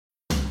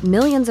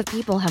Millions of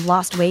people have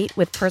lost weight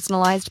with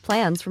personalized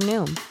plans from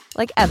Noom.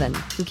 Like Evan,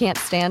 who can't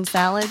stand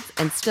salads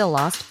and still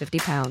lost 50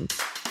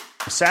 pounds.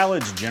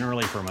 Salads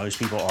generally for most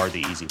people are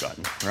the easy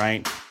button,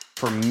 right?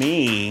 For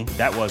me,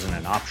 that wasn't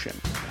an option.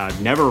 I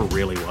never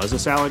really was a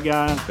salad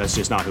guy. That's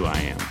just not who I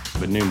am.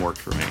 But Noom worked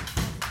for me.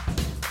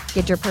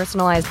 Get your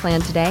personalized plan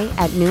today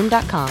at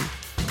Noom.com.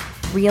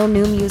 Real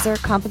Noom user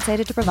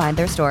compensated to provide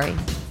their story.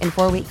 In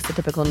 4 weeks, the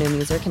typical Noom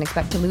user can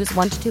expect to lose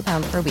 1 to 2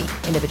 pounds per week.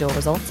 Individual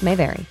results may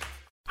vary.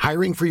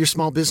 Hiring for your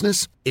small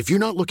business? If you're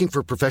not looking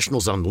for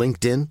professionals on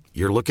LinkedIn,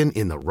 you're looking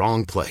in the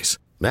wrong place.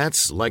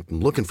 That's like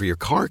looking for your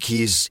car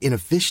keys in a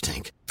fish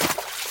tank.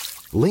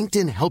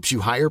 LinkedIn helps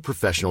you hire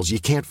professionals you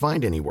can't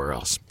find anywhere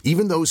else,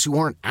 even those who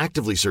aren't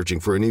actively searching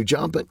for a new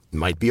job but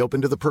might be open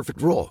to the perfect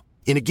role.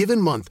 In a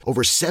given month,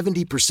 over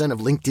 70%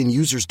 of LinkedIn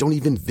users don't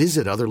even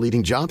visit other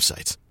leading job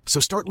sites. So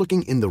start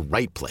looking in the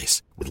right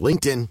place. With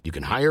LinkedIn, you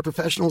can hire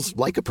professionals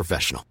like a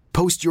professional.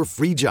 Post your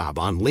free job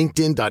on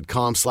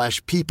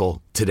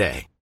linkedin.com/people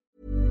today.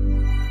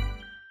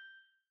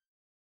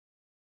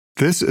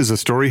 This is a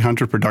Story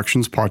Hunter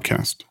Productions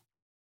podcast.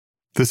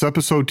 This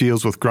episode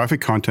deals with graphic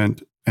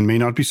content and may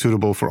not be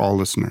suitable for all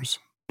listeners.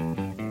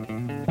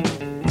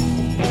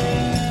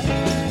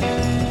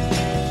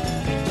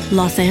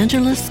 Los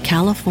Angeles,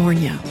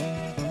 California,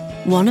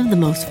 one of the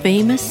most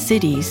famous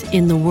cities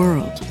in the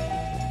world.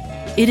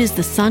 It is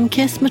the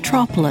sun-kissed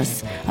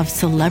metropolis of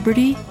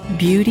celebrity,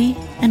 beauty,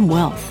 and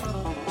wealth,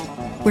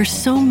 where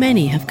so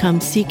many have come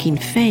seeking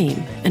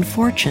fame and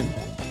fortune,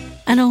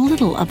 and a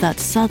little of that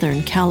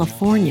Southern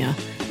California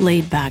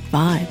laid-back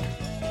vibe.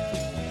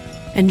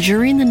 And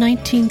during the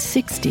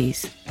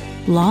 1960s,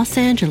 Los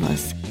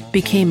Angeles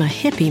became a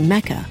hippie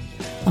mecca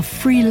of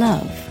free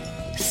love,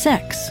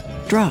 sex,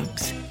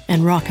 drugs,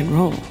 and rock and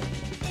roll.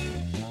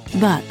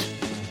 But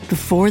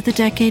before the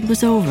decade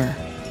was over,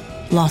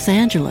 Los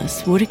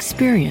Angeles would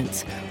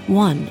experience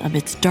one of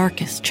its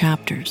darkest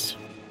chapters.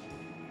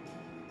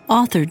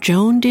 Author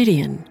Joan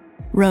Didion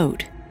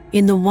wrote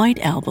in The White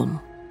Album,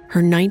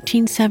 her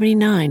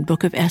 1979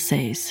 book of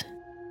essays,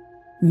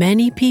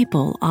 "Many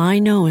people I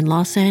know in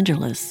Los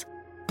Angeles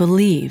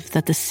believe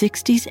that the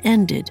 60s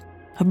ended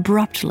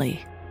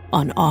abruptly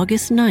on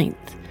August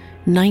 9th,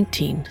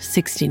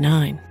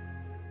 1969.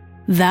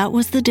 That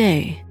was the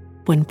day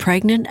when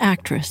pregnant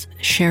actress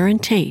Sharon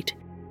Tate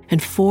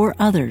and 4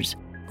 others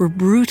were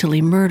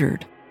brutally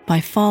murdered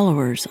by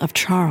followers of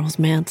Charles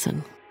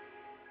Manson.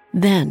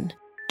 Then,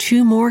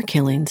 2 more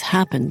killings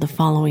happened the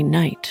following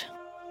night.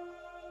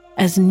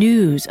 As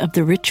news of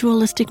the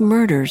ritualistic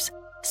murders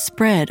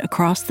spread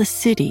across the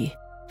city,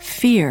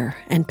 fear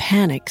and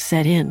panic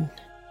set in.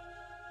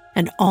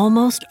 And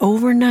almost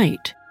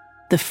overnight,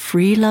 the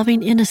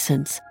free-loving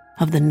innocence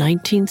of the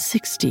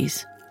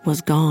 1960s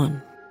was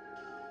gone.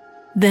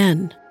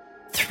 Then,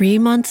 3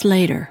 months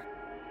later,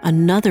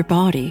 another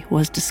body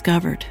was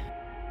discovered.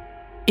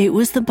 It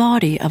was the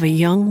body of a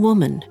young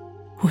woman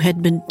who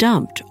had been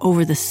dumped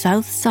over the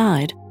south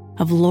side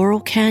of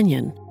Laurel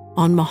Canyon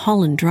on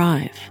Mulholland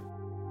Drive,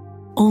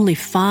 only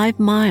 5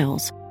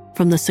 miles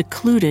from the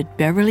secluded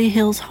Beverly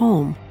Hills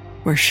home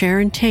where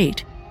Sharon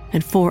Tate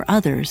and 4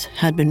 others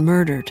had been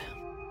murdered.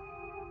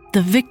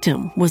 The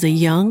victim was a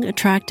young,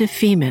 attractive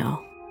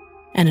female,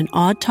 and an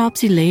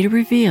autopsy later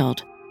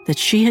revealed that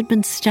she had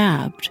been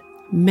stabbed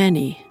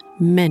many,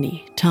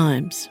 many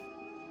times.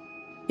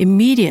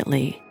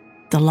 Immediately,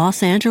 the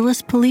Los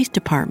Angeles Police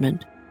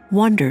Department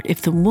wondered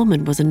if the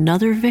woman was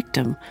another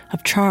victim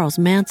of Charles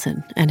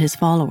Manson and his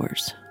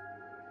followers.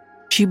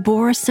 She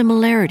bore a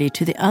similarity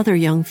to the other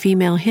young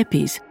female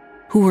hippies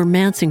who were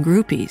Manson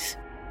groupies,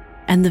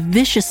 and the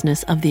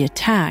viciousness of the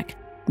attack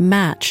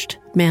matched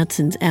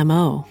Manson's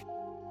M.O.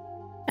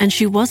 And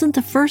she wasn't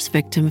the first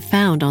victim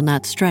found on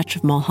that stretch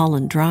of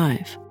Mulholland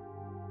Drive.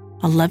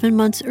 11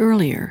 months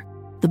earlier,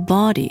 the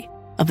body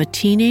of a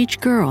teenage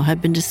girl had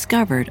been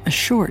discovered a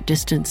short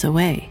distance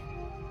away.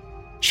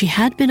 She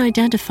had been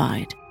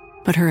identified,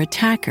 but her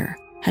attacker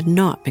had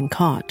not been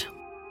caught.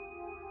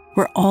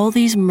 Were all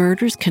these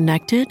murders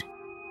connected?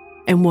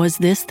 And was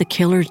this the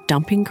killer's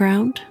dumping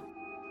ground?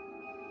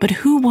 But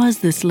who was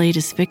this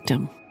latest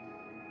victim?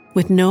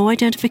 With no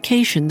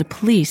identification, the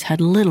police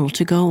had little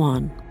to go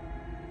on.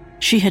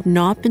 She had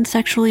not been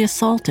sexually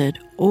assaulted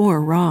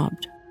or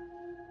robbed.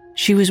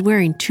 She was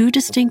wearing 2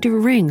 distinctive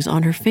rings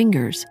on her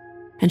fingers,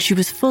 and she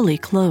was fully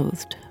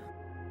clothed.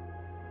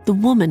 The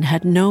woman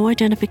had no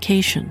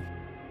identification,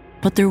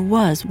 but there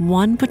was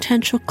one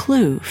potential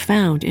clue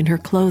found in her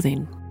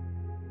clothing.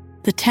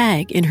 The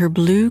tag in her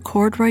blue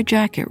corduroy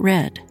jacket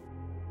read,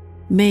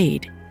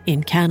 "Made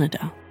in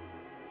Canada."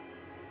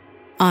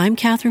 I'm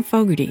Catherine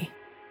Fogarty,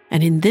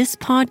 and in this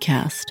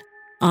podcast,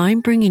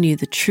 I'm bringing you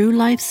the true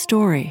life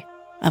story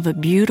of a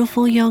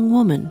beautiful young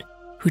woman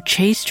who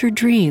chased her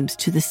dreams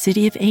to the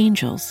City of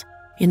Angels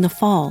in the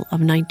fall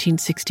of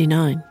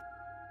 1969.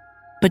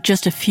 But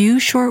just a few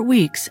short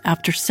weeks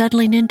after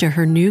settling into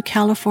her new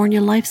California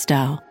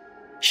lifestyle,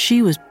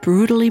 she was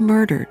brutally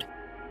murdered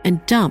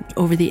and dumped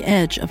over the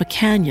edge of a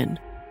canyon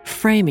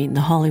framing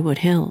the Hollywood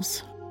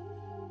Hills.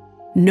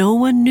 No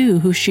one knew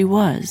who she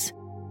was,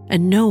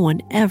 and no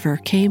one ever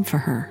came for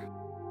her.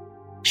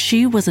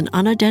 She was an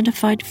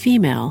unidentified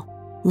female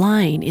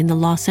lying in the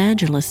Los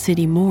Angeles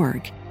City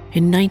morgue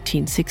in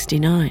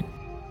 1969.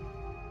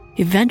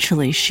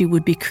 Eventually, she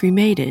would be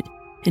cremated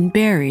and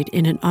buried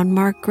in an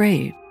unmarked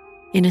grave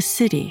in a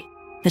city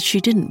that she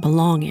didn't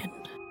belong in.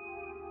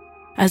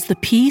 As the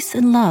peace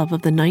and love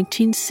of the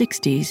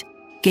 1960s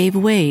gave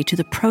way to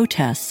the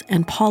protests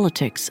and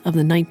politics of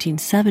the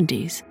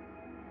 1970s,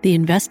 the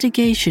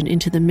investigation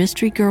into the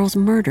mystery girl's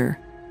murder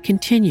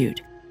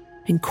continued,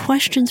 and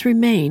questions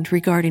remained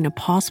regarding a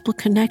possible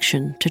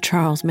connection to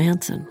Charles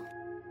Manson.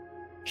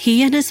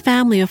 He and his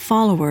family of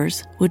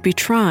followers would be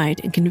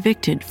tried and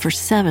convicted for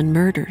 7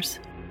 murders,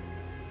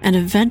 and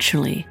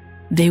eventually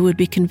they would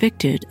be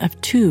convicted of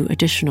 2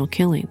 additional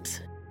killings.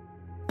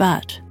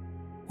 But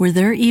were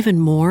there even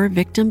more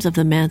victims of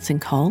the Manson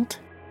cult?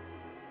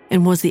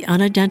 And was the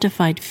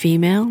unidentified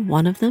female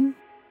one of them?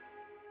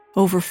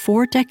 Over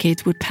 4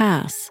 decades would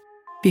pass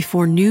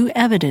before new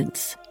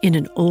evidence in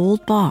an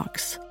old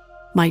box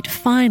might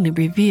finally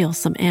reveal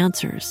some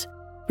answers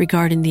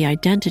regarding the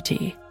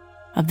identity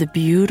of the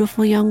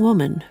beautiful young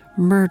woman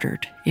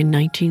murdered in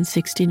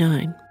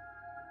 1969.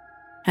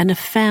 And a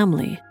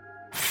family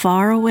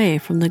far away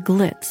from the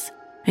glitz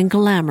and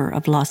glamour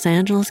of Los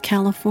Angeles,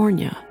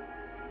 California,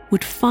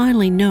 would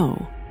finally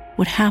know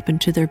what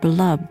happened to their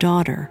beloved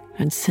daughter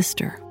and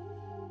sister.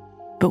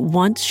 But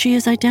once she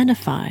is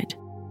identified,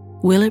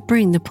 will it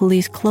bring the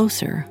police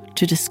closer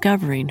to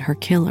discovering her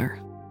killer?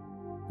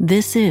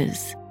 This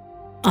is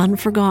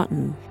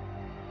Unforgotten,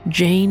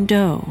 Jane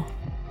Doe,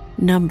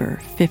 number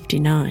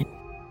 59.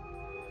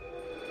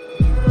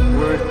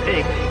 Word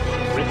pig,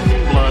 written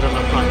in blood on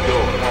the front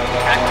door.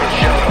 Active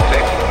shell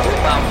pig, we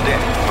found it.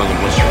 One of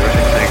the most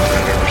horrific things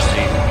I've ever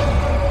seen.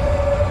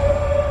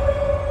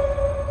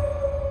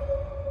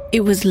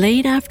 It was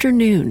late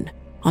afternoon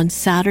on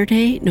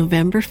Saturday,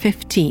 November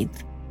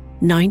 15th,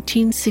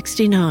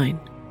 1969,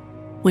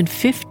 when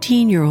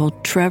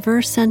 15-year-old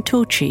Trevor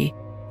Santocchi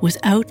was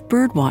out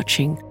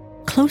birdwatching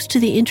close to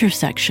the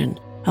intersection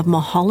of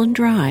Mulholland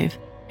Drive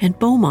and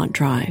Beaumont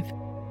Drive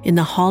in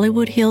the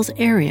Hollywood Hills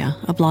area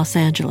of Los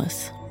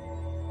Angeles.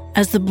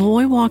 As the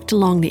boy walked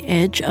along the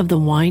edge of the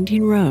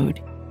winding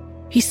road,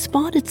 he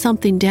spotted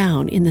something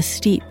down in the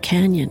steep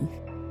canyon.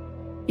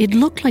 It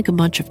looked like a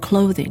bunch of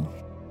clothing.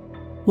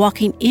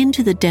 Walking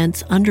into the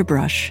dense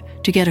underbrush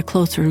to get a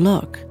closer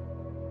look,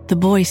 the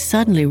boy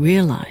suddenly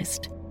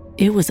realized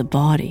it was a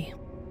body.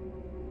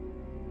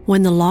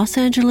 When the Los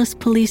Angeles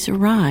police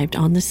arrived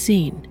on the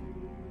scene,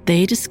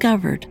 they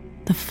discovered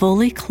the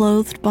fully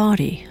clothed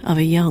body of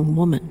a young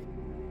woman.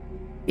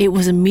 It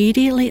was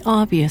immediately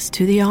obvious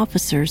to the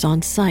officers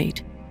on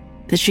site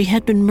that she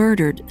had been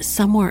murdered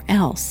somewhere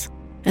else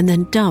and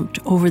then dumped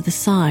over the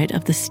side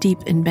of the steep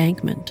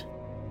embankment.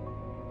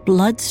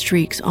 Blood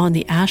streaks on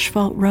the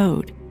asphalt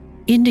road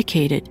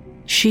indicated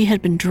she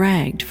had been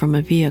dragged from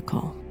a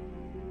vehicle.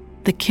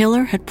 The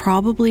killer had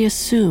probably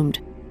assumed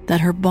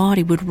that her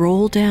body would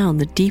roll down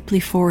the deeply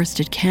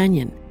forested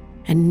canyon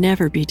and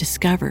never be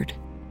discovered.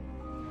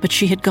 But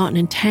she had gotten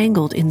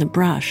entangled in the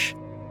brush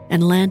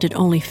and landed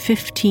only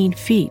 15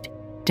 feet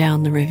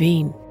down the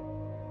ravine.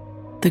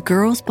 The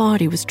girl's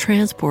body was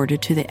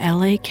transported to the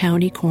LA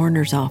County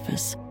Coroner's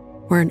Office,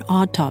 where an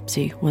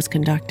autopsy was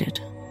conducted.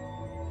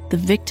 The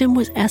victim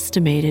was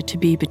estimated to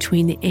be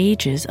between the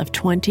ages of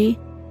 20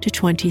 to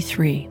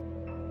 23.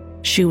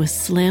 She was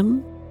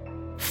slim,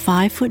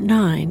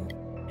 5'9",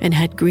 and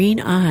had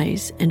green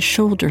eyes and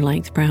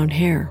shoulder-length brown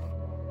hair.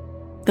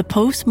 The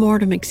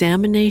post-mortem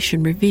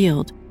examination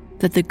revealed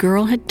that the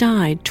girl had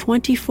died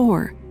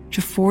 24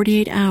 to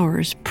 48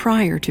 hours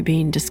prior to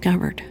being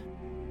discovered.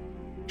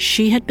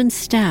 She had been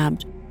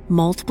stabbed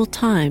multiple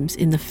times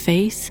in the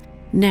face,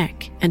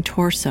 neck, and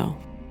torso.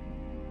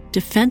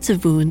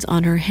 Defensive wounds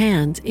on her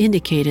hands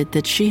indicated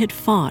that she had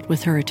fought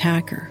with her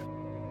attacker.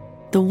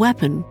 The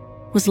weapon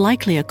was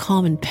likely a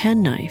common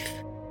penknife,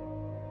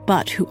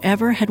 but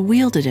whoever had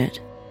wielded it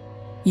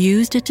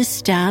used it to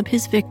stab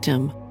his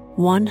victim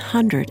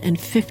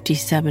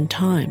 157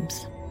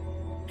 times,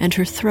 and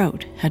her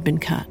throat had been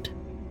cut.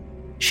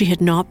 She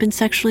had not been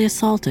sexually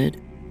assaulted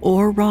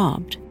or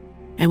robbed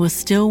and was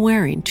still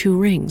wearing 2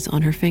 rings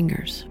on her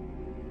fingers.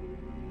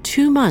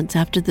 2 months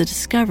after the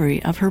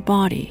discovery of her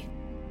body,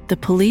 the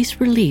police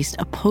released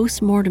a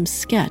post-mortem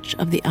sketch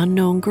of the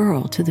unknown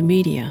girl to the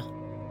media.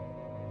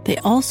 They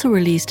also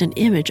released an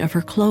image of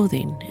her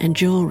clothing and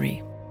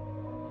jewelry.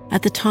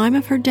 At the time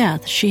of her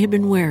death, she had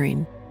been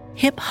wearing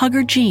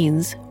hip-hugger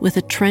jeans with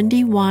a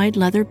trendy wide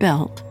leather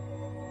belt,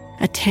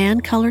 a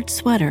tan-colored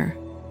sweater,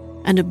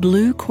 and a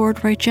blue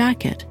corduroy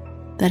jacket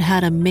that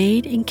had a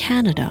Made in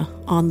Canada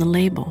on the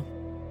label.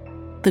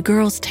 The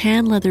girl's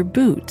tan leather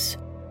boots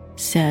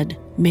said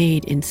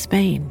Made in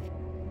Spain.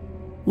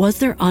 Was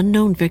their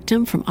unknown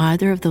victim from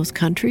either of those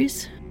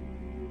countries?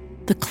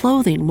 The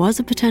clothing was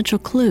a potential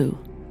clue,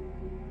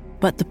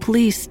 but the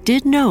police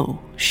did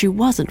know she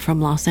wasn't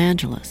from Los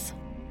Angeles.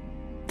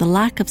 The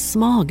lack of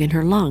smog in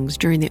her lungs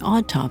during the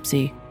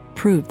autopsy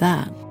proved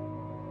that.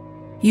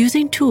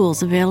 Using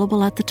tools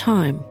available at the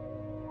time,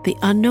 The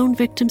unknown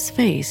victim's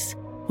face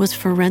was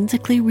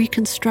forensically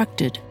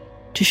reconstructed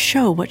to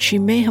show what she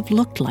may have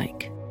looked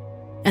like,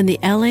 and the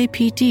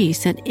LAPD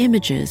sent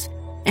images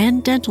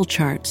and dental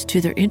charts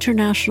to their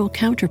international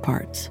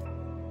counterparts,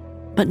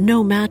 but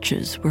no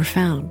matches were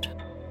found.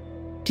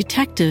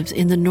 Detectives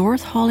in the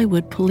North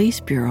Hollywood Police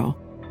Bureau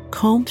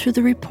combed through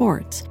the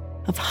reports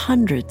of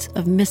hundreds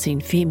of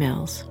missing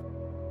females.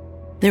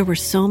 There were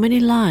so many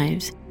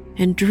lives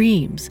and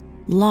dreams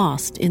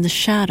lost in the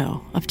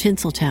shadow of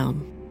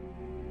Tinseltown,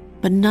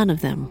 but none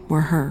of them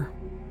were her.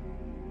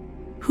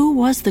 Who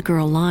was the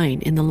girl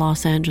lying in the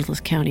Los Angeles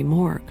County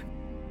morgue?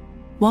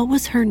 What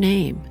was her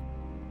name,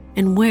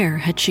 and where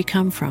had she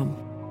come from?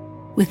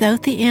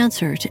 Without the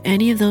answer to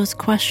any of those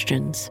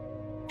questions,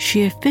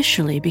 she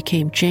officially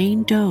became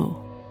Jane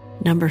Doe,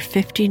 number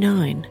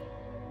 59,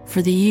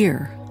 for the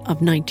year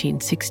of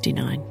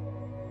 1969.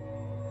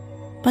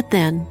 But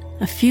then,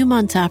 a few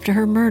months after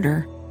her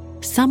murder,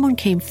 someone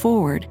came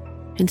forward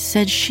and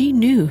said she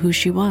knew who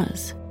she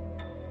was.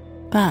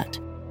 But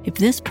if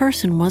this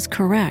person was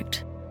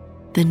correct,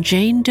 then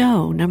Jane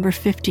Doe, number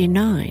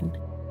 59,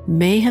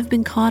 may have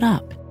been caught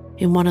up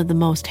in one of the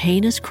most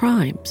heinous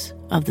crimes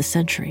of the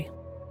century.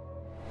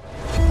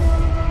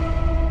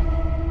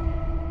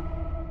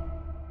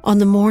 On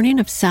the morning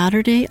of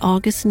Saturday,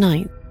 August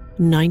 9,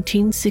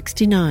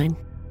 1969,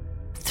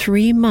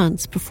 3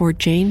 months before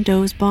Jane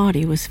Doe's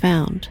body was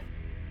found,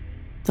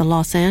 the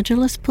Los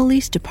Angeles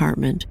Police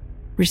Department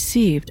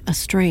received a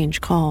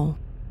strange call.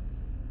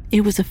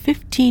 It was a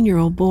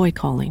 15-year-old boy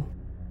calling.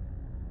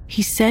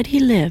 He said he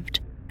lived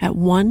at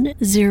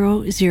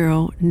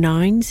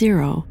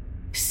 10090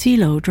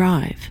 Silo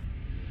Drive,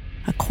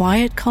 a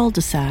quiet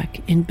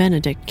cul-de-sac in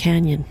Benedict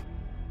Canyon.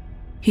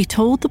 He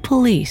told the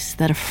police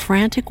that a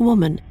frantic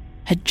woman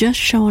had just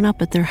shown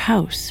up at their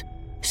house,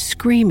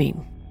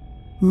 screaming,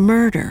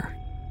 "Murder,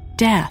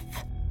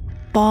 death,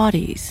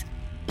 bodies,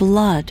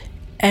 blood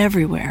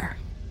everywhere."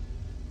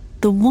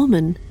 The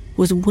woman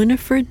was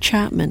Winifred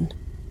Chapman,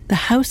 the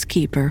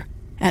housekeeper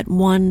at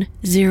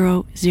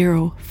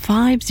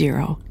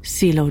 10050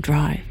 Silo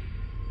Drive,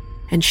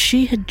 and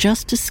she had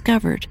just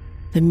discovered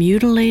the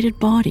mutilated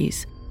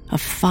bodies of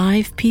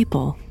 5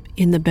 people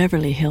in the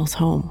Beverly Hills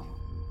home.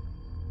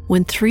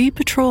 When 3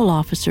 patrol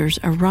officers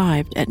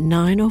arrived at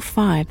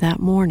 9:05 that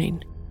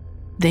morning,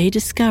 they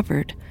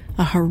discovered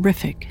a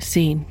horrific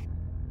scene.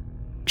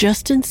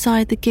 Just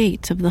inside the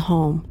gates of the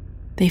home,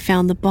 they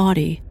found the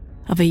body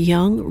of a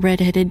young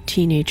red-headed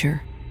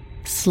teenager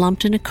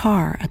slumped in a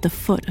car at the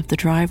foot of the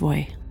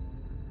driveway.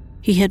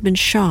 He had been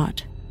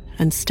shot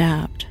and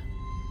stabbed.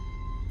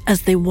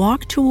 As they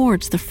walked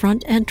towards the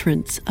front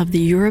entrance of the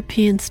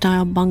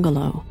European-style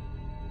bungalow,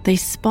 they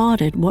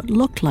spotted what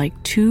looked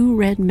like 2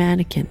 red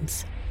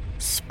mannequins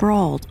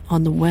sprawled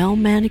on the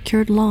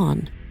well-manicured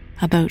lawn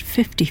about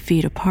 50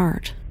 feet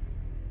apart.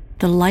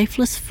 The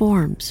lifeless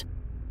forms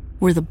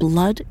were the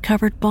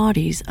blood-covered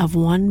bodies of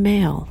 1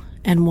 male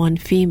and 1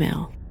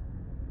 female,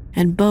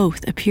 and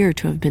both appeared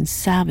to have been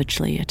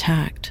savagely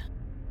attacked.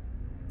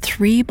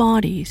 3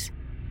 bodies,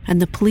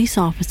 and the police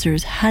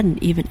officers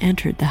hadn't even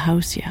entered the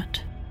house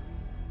yet.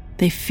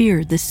 They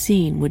feared the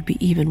scene would be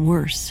even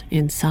worse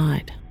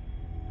inside.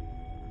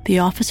 The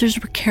officers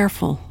were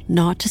careful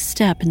not to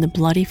step in the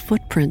bloody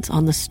footprints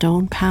on the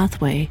stone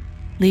pathway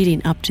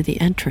leading up to the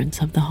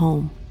entrance of the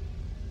home.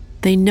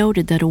 They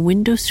noted that a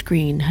window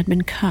screen had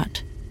been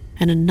cut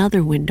and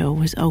another window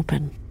was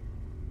open.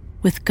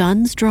 With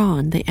guns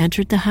drawn, they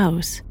entered the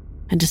house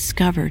and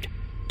discovered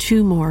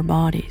 2 more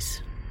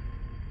bodies.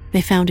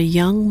 They found a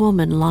young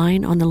woman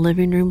lying on the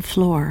living room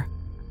floor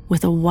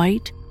with a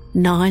white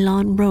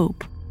nylon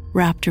rope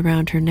wrapped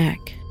around her neck.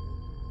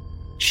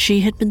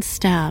 She had been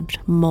stabbed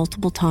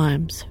multiple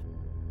times.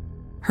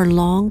 Her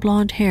long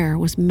blonde hair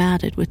was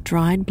matted with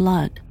dried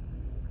blood,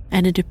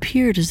 and it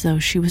appeared as though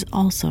she was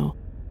also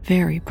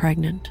very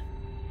pregnant.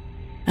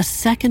 A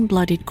second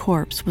bloodied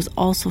corpse was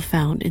also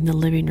found in the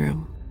living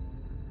room.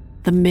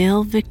 The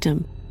male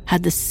victim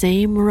had the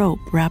same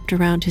rope wrapped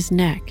around his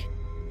neck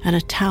and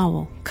a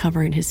towel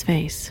covering his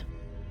face.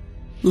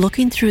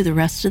 Looking through the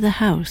rest of the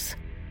house,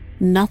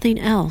 nothing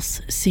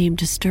else seemed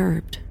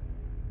disturbed.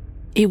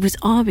 It was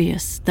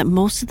obvious that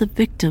most of the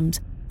victims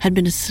had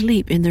been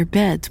asleep in their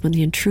beds when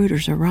the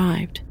intruders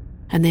arrived,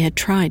 and they had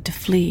tried to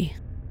flee.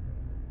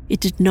 It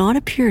did not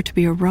appear to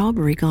be a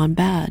robbery gone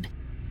bad,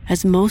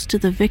 as most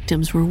of the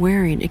victims were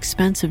wearing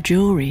expensive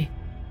jewelry,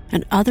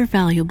 and other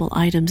valuable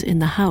items in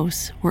the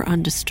house were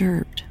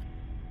undisturbed.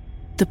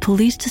 The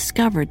police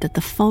discovered that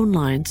the phone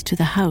lines to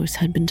the house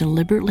had been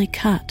deliberately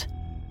cut,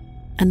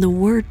 and the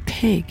word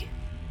pig,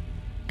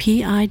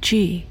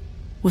 P-I-G,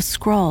 was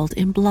scrawled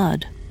in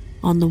blood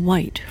on the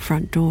white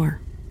front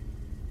door.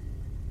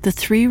 The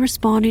 3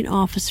 responding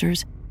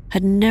officers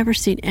had never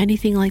seen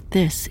anything like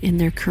this in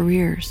their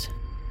careers.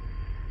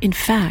 In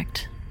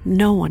fact,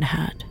 no one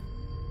had.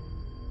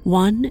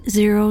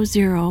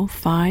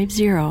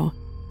 10050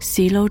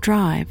 Silo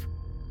Drive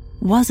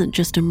wasn't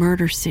just a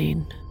murder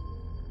scene.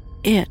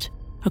 It,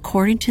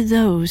 according to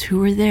those who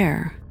were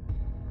there,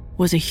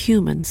 was a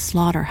human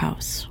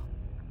slaughterhouse.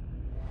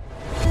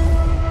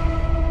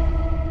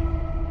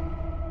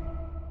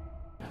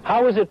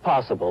 How is it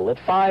possible that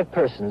 5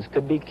 persons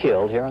could be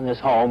killed here in this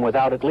home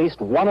without at least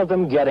one of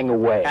them getting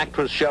away?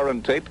 Actress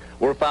Sharon Tate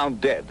were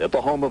found dead at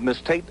the home of Miss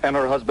Tate and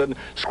her husband,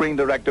 screen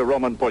director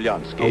Roman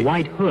Polanski. A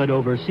white hood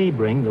over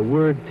Sebring, the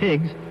word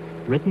pigs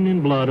written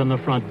in blood on the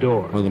front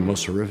door. One of the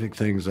most horrific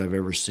things I've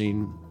ever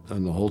seen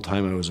in the whole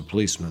time I was a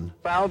policeman.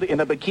 Found in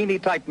a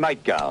bikini-type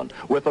nightgown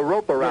with a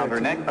rope around her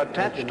neck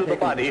attached to the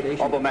body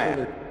of a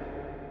man.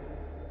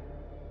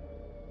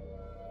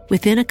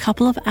 Within a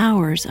couple of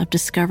hours of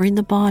discovering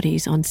the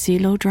bodies on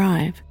Silo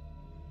Drive,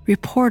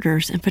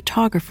 reporters and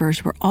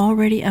photographers were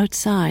already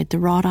outside the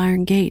wrought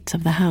iron gates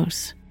of the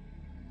house.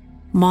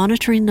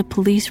 Monitoring the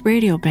police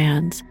radio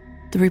bands,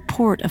 the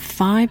report of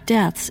 5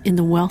 deaths in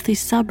the wealthy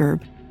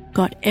suburb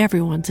got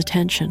everyone's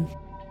attention.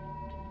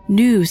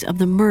 News of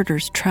the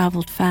murders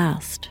traveled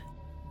fast.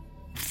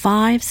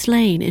 5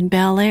 slain in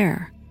Bel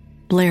Air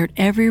blared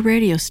every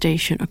radio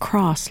station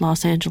across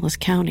Los Angeles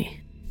County.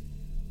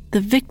 The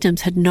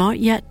victims had not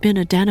yet been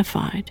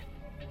identified,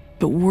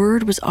 but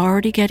word was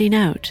already getting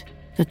out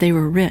that they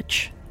were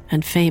rich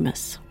and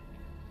famous.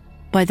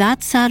 By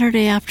that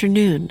Saturday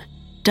afternoon,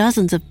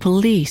 dozens of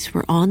police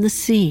were on the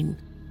scene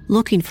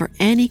looking for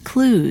any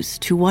clues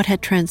to what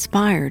had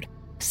transpired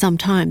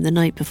sometime the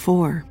night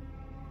before.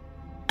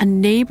 A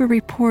neighbor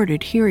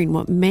reported hearing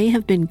what may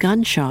have been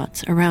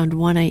gunshots around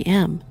 1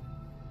 a.m.,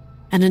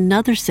 and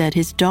another said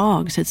his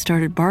dogs had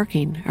started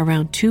barking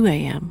around 2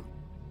 a.m.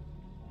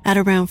 At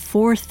around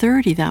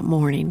 4:30 that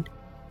morning,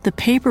 the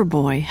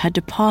paperboy had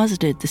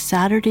deposited the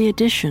Saturday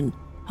edition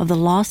of the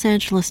Los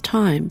Angeles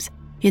Times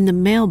in the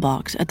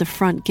mailbox at the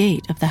front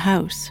gate of the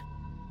house.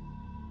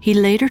 He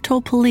later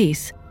told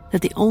police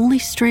that the only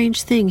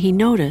strange thing he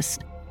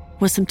noticed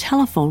was some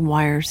telephone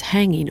wires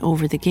hanging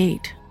over the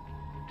gate.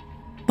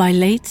 By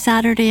late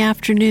Saturday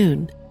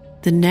afternoon,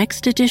 the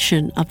next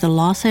edition of the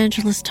Los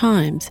Angeles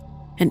Times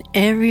and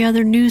every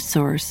other news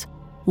source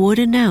would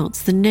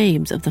announce the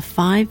names of the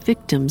 5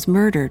 victims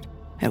murdered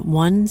at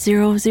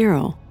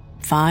 10050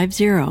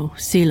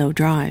 Silo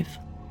Drive.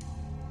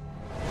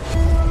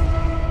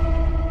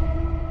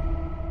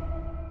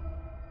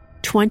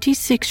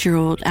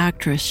 "26-year-old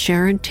actress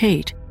Sharon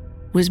Tate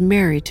was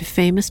married to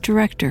famous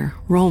director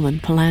Roman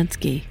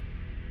Polanski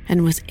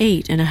and was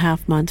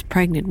 8.5 months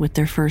pregnant with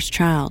their first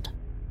child.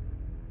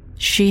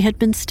 She had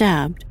been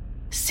stabbed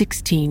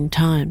 16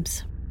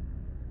 times.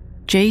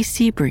 Jay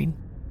Sebring,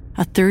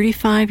 a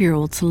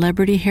 35-year-old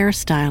celebrity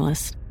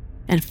hairstylist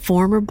and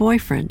former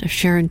boyfriend of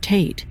Sharon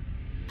Tate,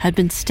 had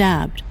been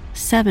stabbed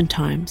 7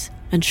 times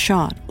and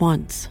shot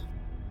once.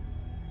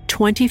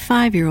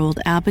 25-year-old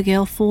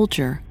Abigail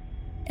Folger,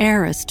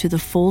 heiress to the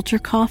Folger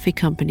Coffee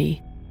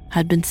Company,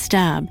 had been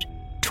stabbed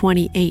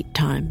 28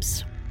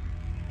 times.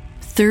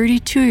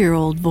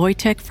 32-year-old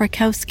Wojtek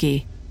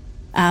Frykowski,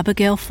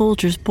 Abigail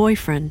Folger's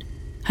boyfriend,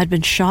 had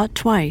been shot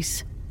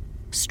twice,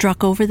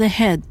 struck over the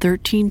head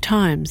 13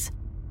 times,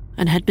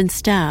 and had been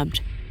stabbed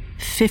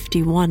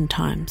 51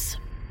 times.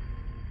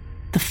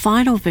 The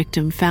final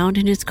victim found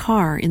in his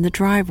car in the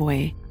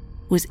driveway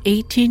was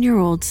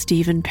 18-year-old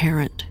Stephen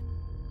Parent.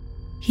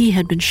 He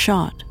had been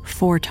shot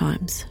 4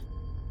 times.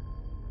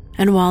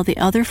 And while the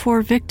other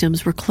 4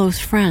 victims were close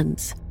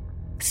friends,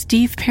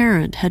 Steve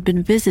Parent had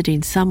been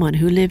visiting someone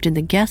who lived in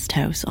the guest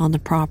house on the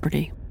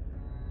property.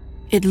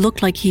 It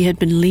looked like he had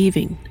been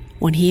leaving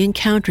when he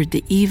encountered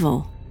the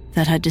evil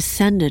that had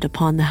descended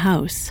upon the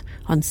house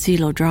on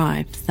Silo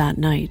Drive that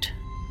night.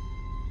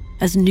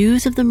 As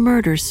news of the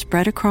murders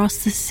spread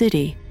across the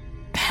city,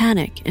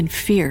 panic and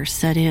fear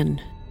set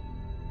in.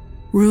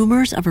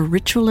 Rumors of a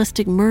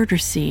ritualistic murder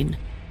scene,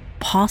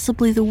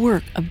 possibly the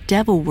work of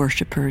devil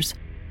worshippers,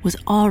 was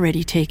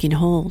already taking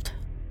hold.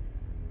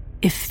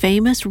 If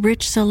famous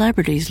rich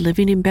celebrities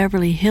living in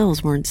Beverly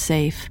Hills weren't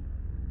safe,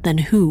 then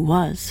who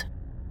was?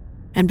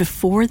 And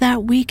before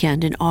that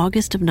weekend in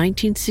August of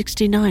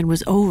 1969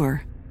 was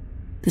over,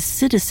 the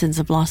citizens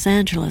of Los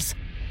Angeles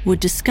would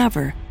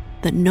discover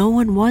that no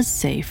one was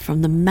safe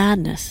from the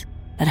madness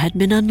that had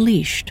been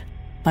unleashed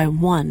by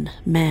one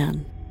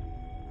man.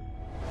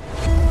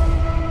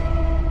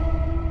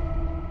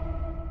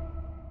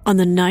 On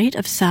the night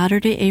of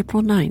Saturday,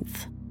 April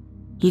 9th,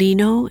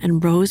 Lino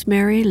and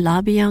Rosemary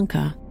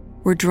LaBianca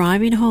were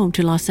driving home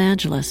to Los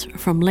Angeles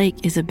from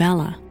Lake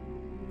Isabella,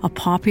 a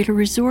popular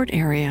resort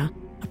area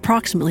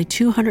approximately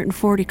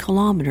 240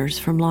 kilometers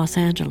from Los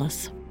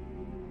Angeles.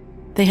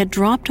 They had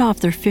dropped off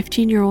their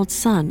 15-year-old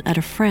son at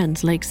a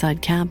friend's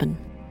lakeside cabin.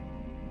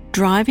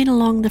 Driving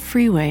along the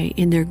freeway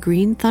in their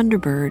green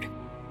Thunderbird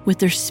with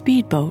their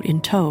speedboat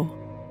in tow,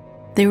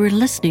 they were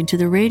listening to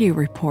the radio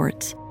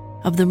reports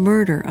of the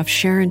murder of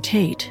Sharon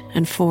Tate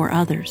and 4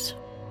 others.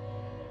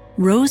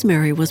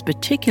 Rosemary was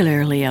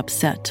particularly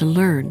upset to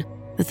learn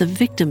that the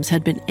victims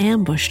had been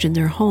ambushed in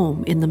their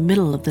home in the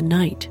middle of the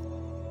night,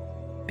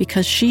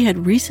 because she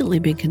had recently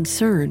been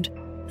concerned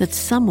that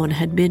someone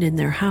had been in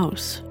their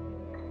house.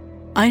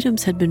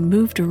 Items had been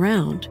moved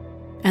around,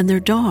 and their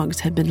dogs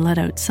had been let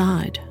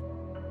outside.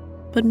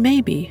 But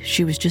maybe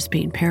she was just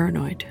being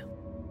paranoid.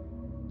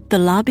 The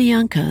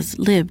LaBiancas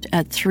lived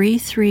at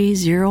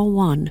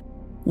 3301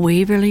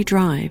 Waverly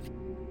Drive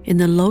in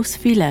the Los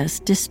Feliz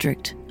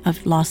district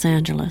of Los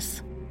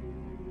Angeles,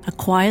 a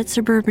quiet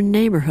suburban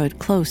neighborhood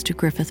close to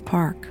Griffith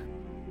Park.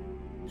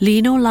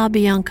 Lino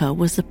LaBianca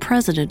was the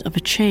president of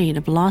a chain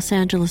of Los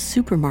Angeles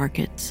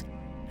supermarkets,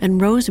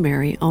 and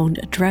Rosemary owned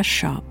a dress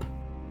shop.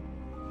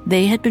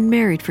 They had been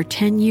married for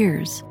 10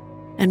 years,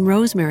 and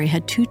Rosemary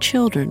had 2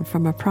 children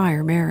from a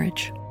prior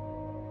marriage.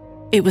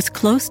 It was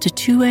close to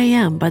 2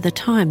 a.m. by the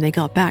time they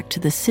got back to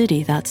the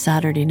city that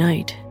Saturday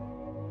night.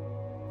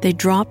 They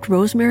dropped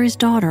Rosemary's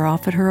daughter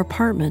off at her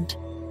apartment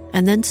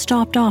and then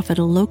stopped off at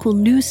a local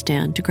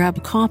newsstand to grab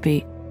a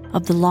copy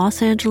of the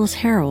Los Angeles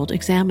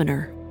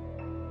Herald-Examiner.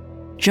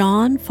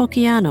 John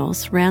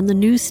Focianos ran the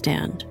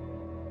newsstand,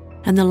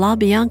 and the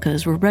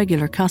LaBiancas were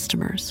regular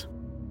customers.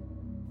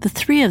 The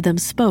 3 of them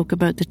spoke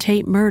about the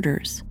Tate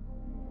murders,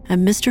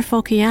 and Mr.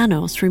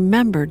 Focianos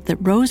remembered that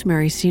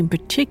Rosemary seemed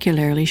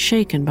particularly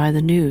shaken by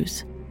the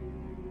news.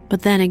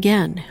 But then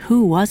again,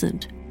 who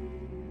wasn't?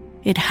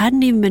 It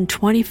hadn't even been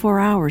 24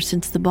 hours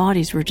since the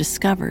bodies were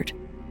discovered,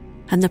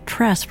 and the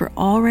press were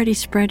already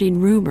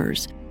spreading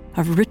rumors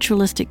of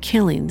ritualistic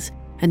killings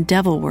and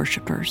devil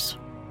worshippers.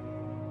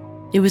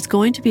 It was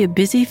going to be a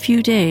busy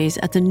few days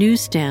at the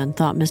newsstand,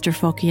 thought Mr.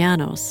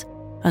 Focianos,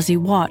 as he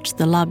watched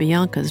the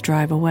LaBiancas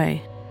drive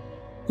away.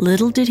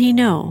 Little did he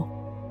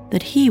know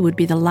that he would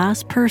be the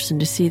last person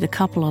to see the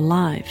couple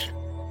alive.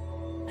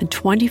 And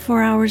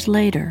 24 hours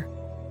later,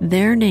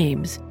 their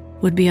names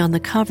would be on the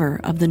cover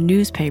of the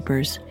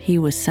newspapers he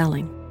was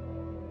selling.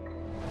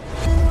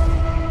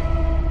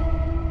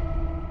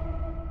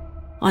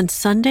 On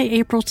Sunday,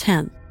 April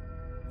 10th,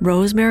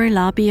 Rosemary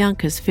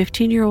LaBianca's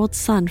 15-year-old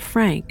son,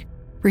 Frank,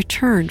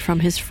 returned from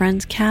his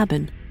friend's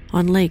cabin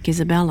on Lake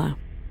Isabella.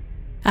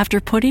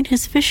 After putting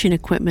his fishing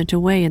equipment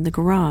away in the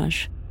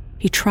garage,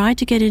 he tried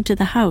to get into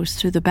the house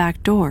through the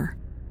back door,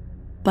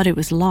 but it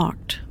was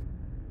locked.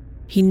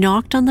 He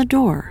knocked on the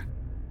door,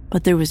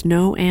 but there was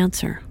no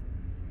answer.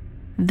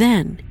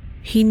 Then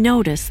he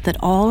noticed that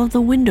all of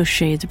the window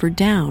shades were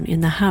down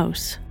in the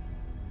house.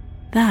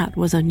 That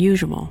was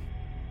unusual.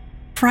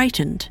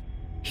 Frightened,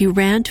 he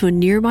ran to a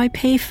nearby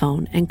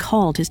payphone and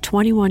called his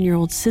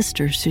 21-year-old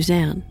sister,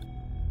 Suzanne.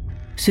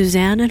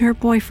 Suzanne and her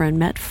boyfriend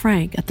met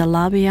Frank at the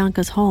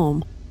LaBianca's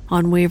home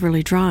on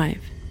Waverly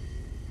Drive,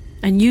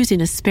 and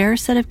using a spare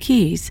set of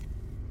keys,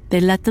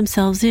 they let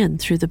themselves in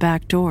through the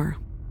back door.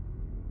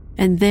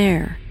 And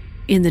there,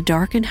 in the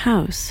darkened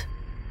house,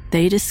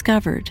 they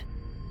discovered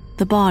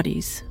the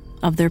bodies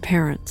of their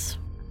parents.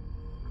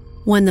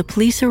 When the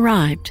police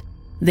arrived,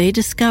 they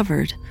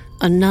discovered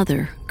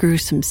another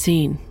gruesome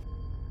scene.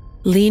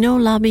 Lino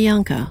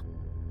LaBianca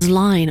was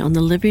lying on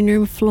the living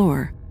room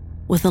floor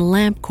with a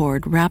lamp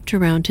cord wrapped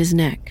around his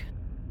neck.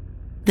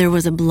 There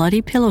was a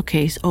bloody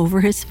pillowcase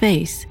over his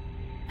face,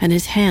 and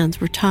his hands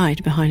were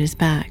tied behind his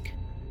back.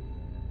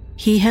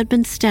 He had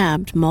been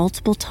stabbed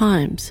multiple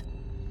times,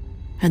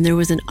 and there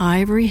was an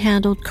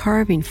ivory-handled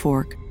carving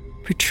fork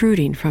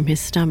protruding from his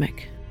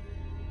stomach.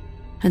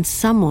 And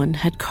someone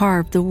had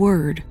carved the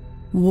word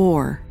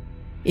war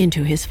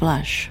into his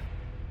flesh.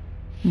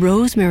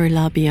 Rosemary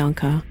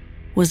LaBianca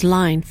was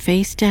lying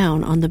face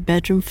down on the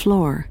bedroom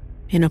floor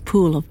in a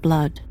pool of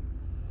blood.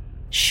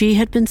 She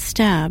had been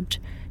stabbed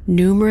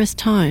numerous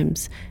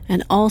times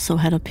and also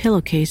had a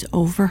pillowcase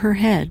over her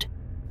head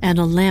and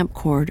a lamp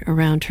cord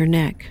around her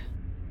neck.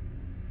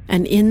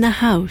 And in the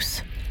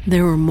house,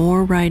 there were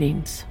more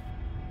writings.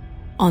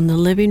 On the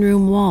living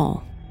room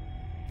wall,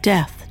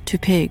 "Death to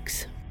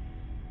pigs."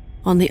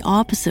 On the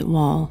opposite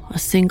wall, a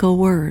single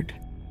word,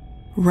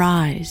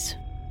 "Rise."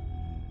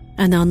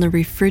 And on the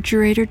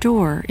refrigerator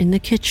door in the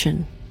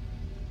kitchen,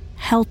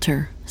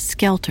 "Helter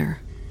Skelter,"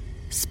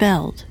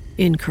 spelled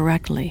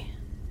incorrectly.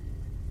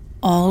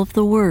 All of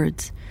the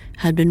words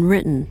had been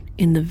written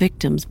in the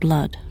victim's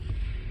blood.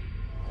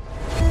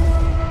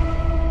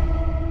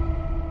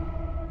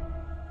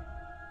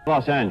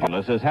 Los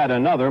Angeles has had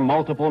another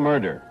multiple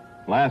murder.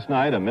 Last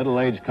night, a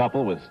middle-aged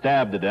couple was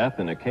stabbed to death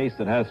in a case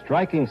that has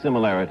striking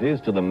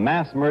similarities to the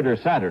mass murder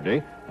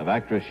Saturday of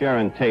actress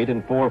Sharon Tate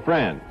and 4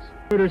 friends.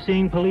 Murder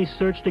scene police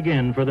searched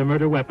again for the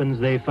murder weapons.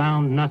 They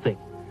found nothing.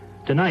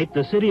 Tonight,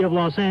 the city of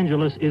Los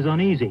Angeles is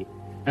uneasy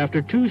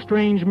after 2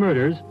 strange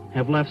murders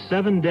have left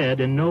 7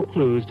 dead and no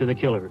clues to the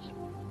killers.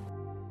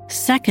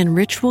 Second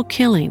ritual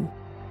killing,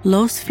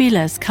 Los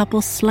Feliz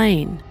couple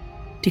slain,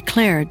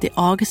 declared the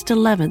August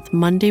 11th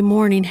Monday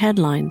morning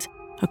headlines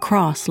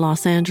across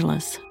Los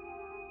Angeles.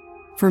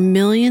 For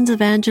millions of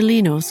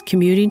Angelenos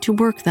commuting to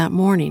work that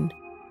morning,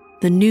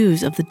 the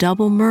news of the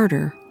double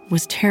murder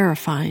was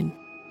terrifying.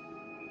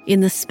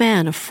 In the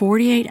span of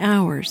 48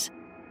 hours,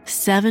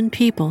 7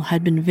 people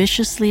had been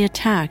viciously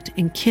attacked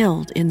and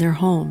killed in their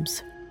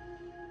homes.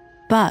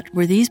 But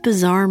were these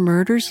bizarre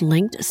murders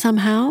linked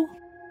somehow?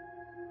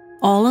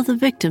 All of the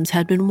victims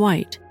had been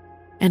white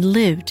and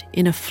lived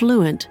in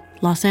affluent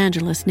Los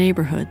Angeles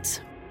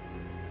neighborhoods.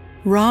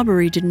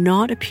 Robbery did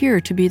not appear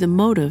to be the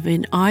motive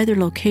in either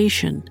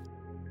location,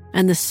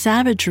 and the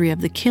savagery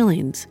of the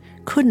killings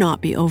could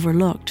not be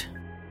overlooked.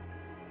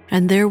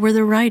 And there were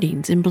the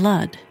writings in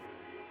blood: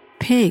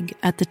 pig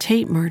at the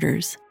Tate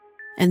murders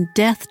and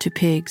death to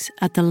pigs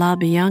at the La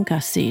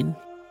Bianca scene.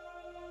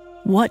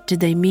 What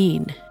did they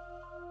mean?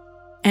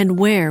 And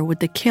where would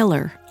the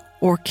killer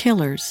or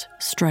killers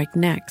strike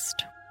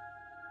next?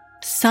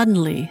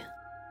 Suddenly,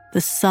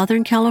 the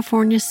Southern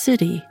California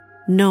city,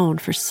 known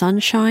for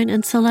sunshine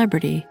and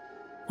celebrity,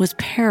 was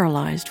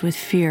paralyzed with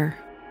fear.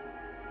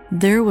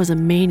 There was a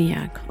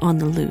maniac on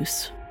the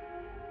loose.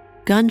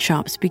 Gun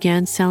shops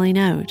began selling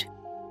out,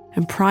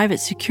 and private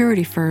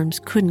security firms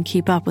couldn't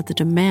keep up with the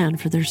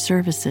demand for their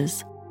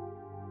services.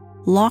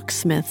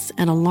 Locksmiths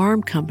and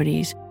alarm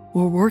companies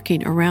were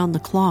working around the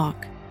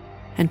clock,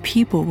 and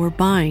people were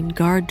buying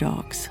guard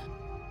dogs.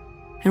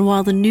 And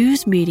while the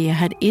news media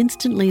had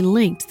instantly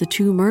linked the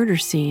two murder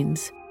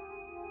scenes,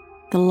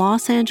 the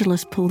Los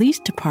Angeles Police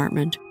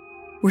Department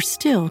were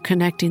still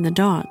connecting the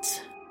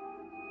dots.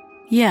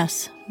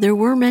 Yes, there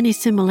were many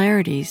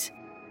similarities,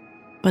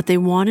 but they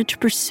wanted to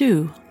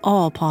pursue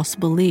all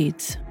possible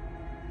leads.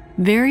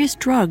 Various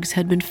drugs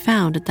had been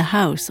found at the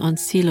house on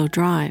Silo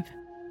Drive.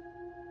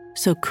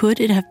 So could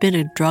it have been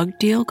a drug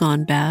deal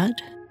gone bad?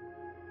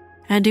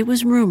 And it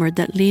was rumored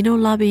that Lino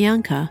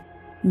LaBianca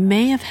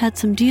may have had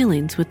some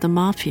dealings with the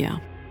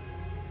mafia.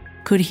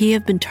 Could he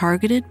have been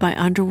targeted by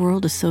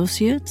underworld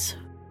associates?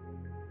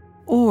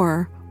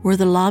 Or were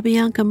the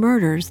LaBianca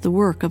murders the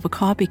work of a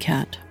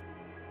copycat?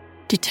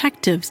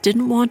 Detectives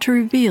didn't want to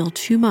reveal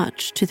too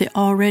much to the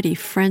already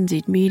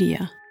frenzied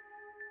media.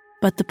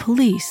 But the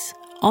police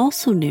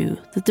also knew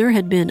that there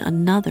had been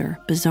another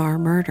bizarre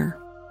murder.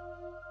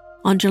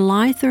 On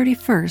July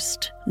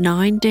 31st,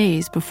 9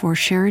 days before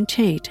Sharon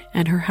Tate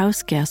and her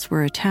house guests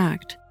were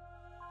attacked,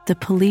 the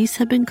police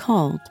had been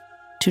called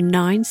to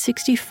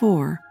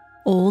 964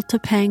 Old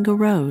Topanga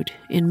Road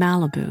in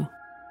Malibu.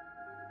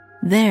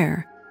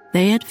 There,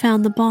 they had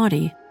found the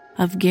body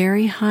of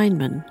Gary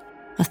Heineman,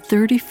 a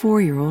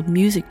 34-year-old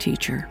music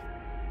teacher.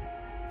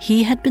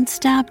 He had been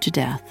stabbed to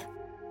death,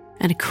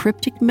 and a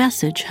cryptic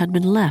message had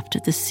been left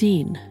at the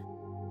scene.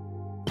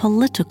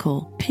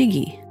 "Political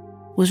Piggy"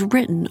 was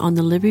written on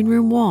the living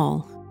room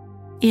wall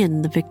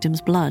in the victim's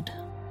blood.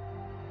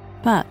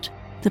 But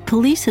the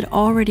police had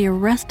already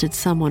arrested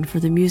someone for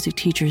the music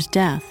teacher's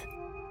death,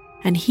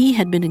 and he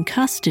had been in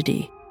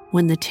custody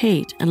when the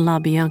Tate and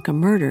LaBianca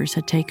murders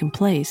had taken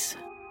place.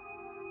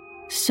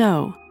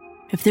 So,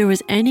 if there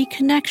was any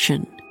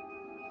connection,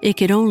 it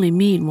could only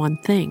mean one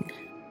thing.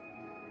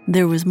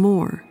 There was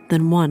more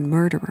than one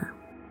murderer.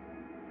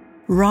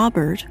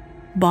 Robert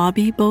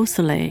Bobby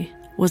Beausoleil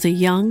was a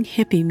young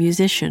hippie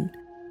musician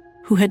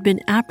who had been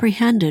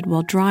apprehended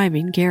while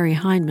driving Gary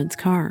Heineman's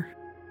car.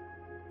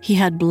 He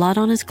had blood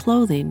on his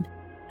clothing,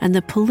 and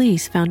the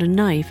police found a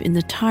knife in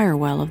the tire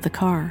well of the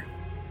car.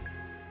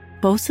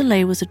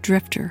 Beausoleil was a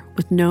drifter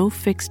with no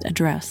fixed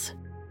address,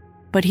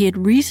 but he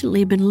had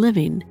recently been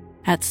living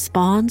at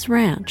Spawn's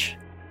Ranch,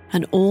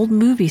 an old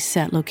movie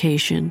set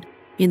location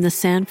in the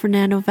San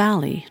Fernando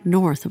Valley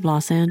north of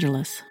Los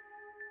Angeles.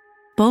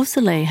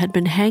 Beausoleil had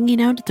been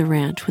hanging out at the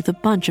ranch with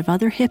a bunch of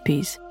other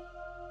hippies,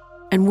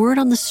 and word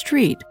on the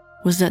street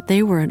was that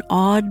they were an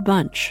odd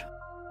bunch,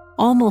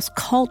 almost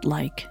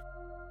cult-like.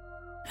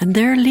 And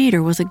their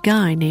leader was a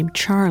guy named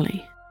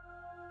Charles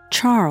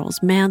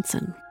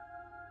Manson.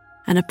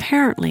 And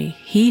apparently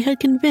he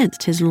had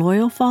convinced his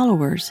loyal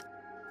followers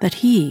that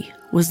he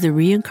was the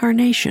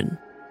reincarnation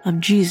of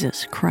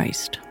Jesus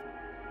Christ.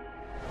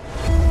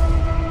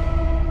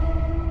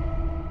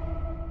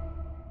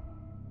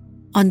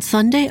 On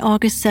Sunday,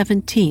 August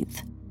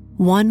 17th,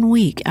 1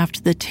 week after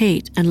the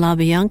Tate and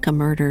LaBianca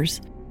murders,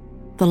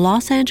 the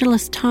Los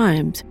Angeles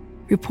Times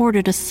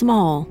reported a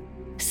small,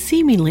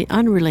 seemingly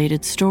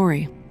unrelated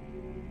story.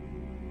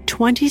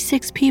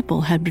 26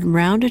 people had been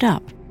rounded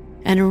up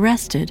and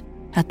arrested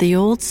at the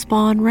old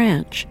Spawn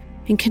Ranch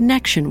in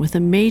connection with a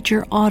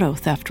major auto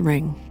theft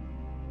ring.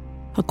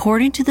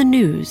 According to the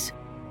news,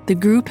 the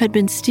group had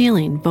been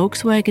stealing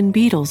Volkswagen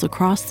Beetles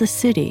across the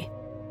city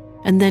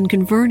and then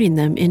converting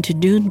them into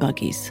dune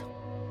buggies.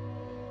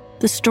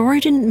 The story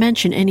didn't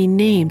mention any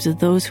names of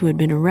those who had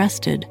been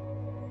arrested,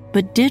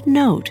 but did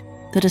note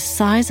that a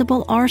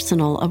sizable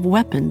arsenal of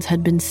weapons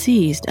had been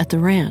seized at the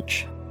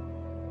ranch.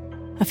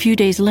 A few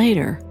days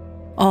later,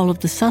 all of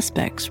the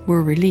suspects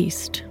were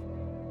released.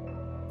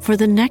 For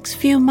the next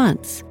few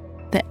months,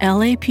 the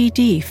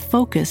LAPD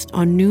focused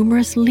on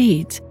numerous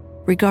leads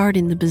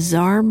regarding the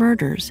bizarre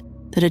murders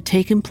that had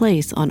taken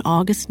place on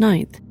August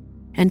 9th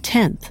and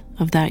 10th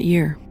of that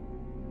year.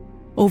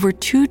 Over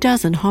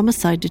 24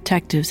 homicide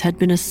detectives had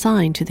been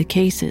assigned to the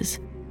cases,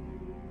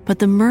 but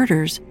the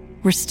murders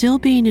were still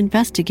being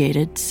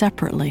investigated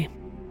separately.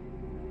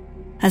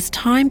 As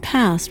time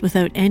passed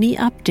without any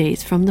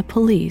updates from the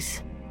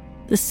police,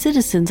 the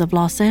citizens of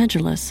Los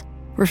Angeles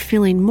were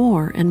feeling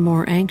more and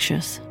more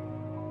anxious.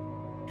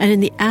 And in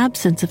the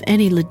absence of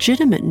any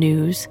legitimate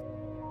news,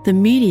 the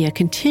media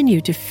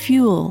continued to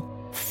fuel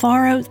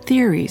far-out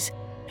theories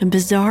and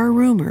bizarre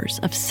rumors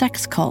of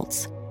sex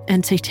cults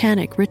and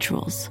satanic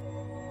rituals.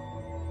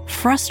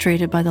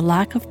 Frustrated by the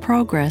lack of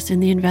progress in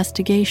the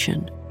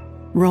investigation,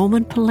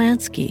 Roman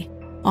Polanski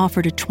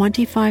offered a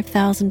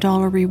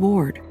 $25,000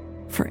 reward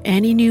for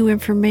any new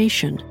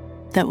information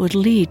that would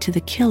lead to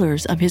the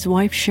killers of his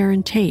wife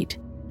Sharon Tate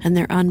and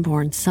their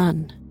unborn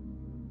son.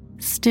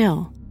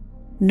 Still,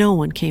 no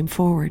one came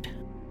forward.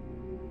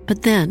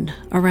 But then,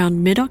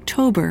 around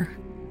mid-October,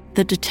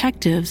 the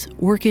detectives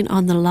working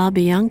on the La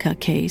Bianca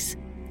case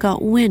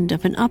got wind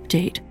of an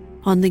update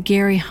on the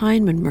Gary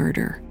Heinemann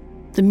murder,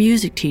 the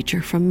music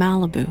teacher from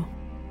Malibu.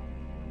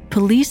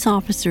 Police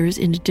officers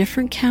in a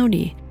different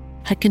county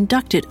had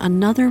conducted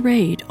another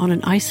raid on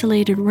an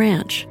isolated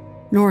ranch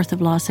north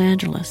of Los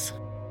Angeles.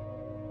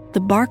 The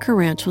Barker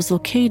Ranch was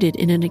located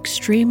in an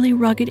extremely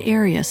rugged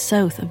area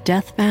south of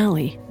Death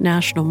Valley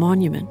National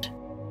Monument.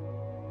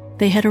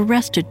 They had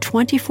arrested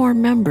 24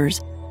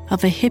 members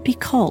of a hippie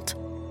cult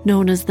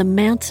known as the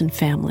Manson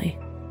family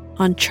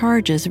on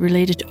charges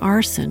related to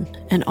arson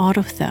and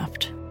auto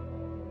theft.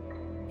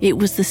 It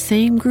was the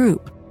same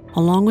group,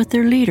 along with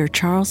their leader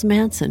Charles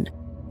Manson,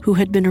 who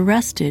had been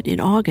arrested in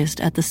August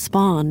at the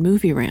Spawn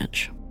movie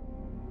ranch.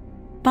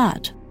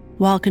 But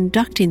while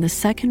conducting the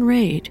second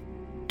raid,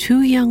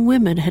 2 young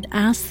women had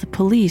asked the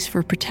police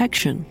for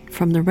protection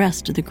from the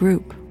rest of the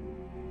group.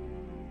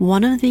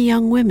 One of the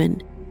young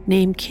women,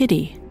 named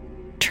Kitty,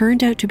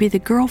 turned out to be the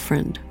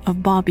girlfriend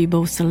of Bobby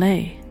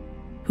Beausoleil,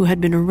 who had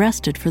been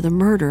arrested for the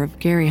murder of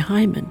Gary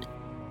Heinemann,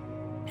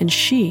 and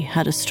she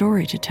had a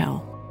story to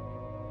tell.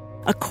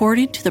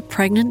 According to the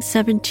pregnant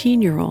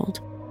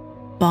 17-year-old,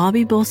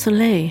 Bobby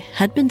Beausoleil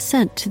had been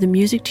sent to the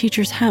music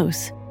teacher's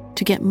house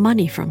to get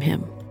money from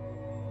him.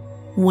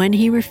 When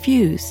he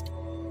refused,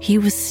 he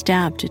was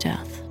stabbed to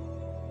death.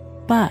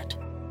 But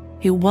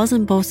it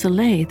wasn't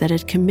Beausoleil that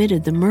had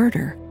committed the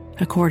murder,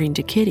 according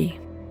to Kitty.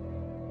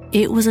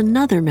 It was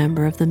another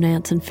member of the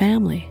Manson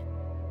family,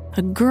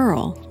 a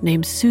girl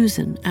named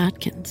Susan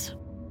Atkins.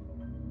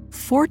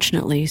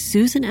 Fortunately,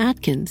 Susan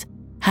Atkins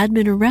had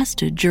been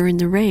arrested during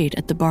the raid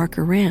at the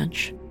Barker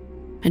Ranch,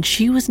 and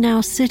she was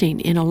now sitting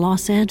in a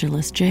Los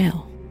Angeles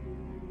jail.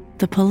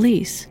 The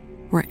police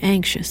were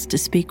anxious to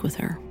speak with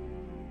her.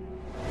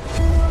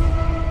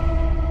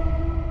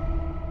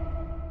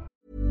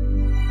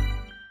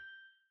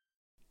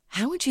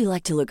 How would you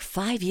like to look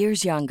 5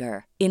 years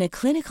younger? In a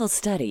clinical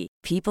study,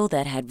 people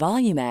that had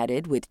volume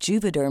added with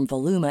Juvederm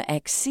Voluma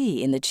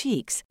XC in the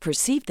cheeks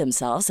perceived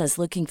themselves as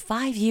looking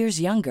 5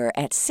 years younger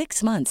at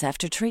 6 months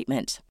after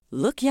treatment.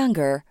 Look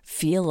younger,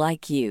 feel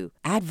like you.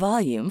 Add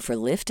volume for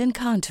lift and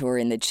contour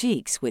in the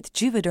cheeks with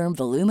Juvederm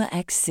Voluma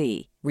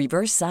XC.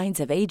 Reverse signs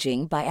of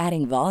aging by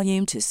adding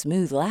volume to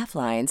smooth laugh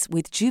lines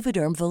with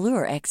Juvederm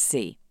Volure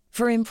XC.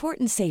 For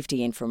important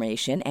safety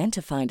information and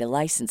to find a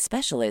licensed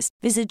specialist,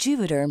 visit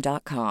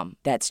Juvederm.com.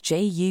 That's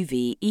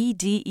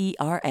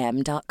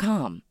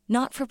JUVEDERM.com.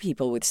 Not for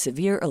people with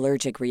severe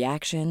allergic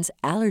reactions,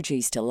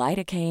 allergies to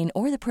lidocaine,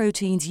 or the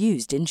proteins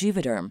used in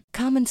Juvederm.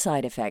 Common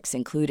side effects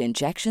include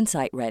injection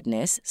site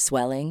redness,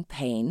 swelling,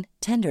 pain,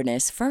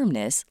 tenderness,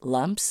 firmness,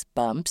 lumps,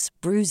 bumps,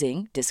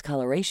 bruising,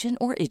 discoloration,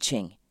 or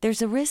itching.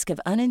 There's a risk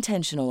of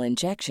unintentional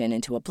injection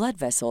into a blood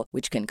vessel,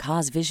 which can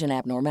cause vision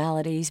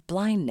abnormalities,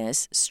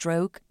 blindness,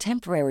 stroke,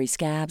 temporary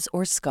scabs,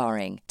 or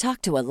scarring.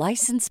 Talk to a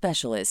licensed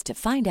specialist to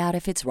find out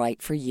if it's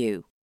right for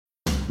you.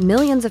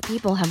 Millions of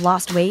people have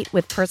lost weight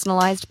with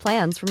personalized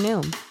plans from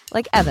Noom.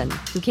 Like Evan,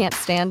 who can't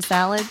stand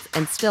salads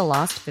and still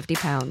lost 50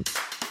 pounds.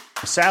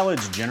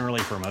 Salads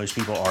generally for most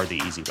people are the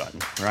easy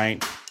button,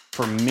 right?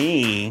 For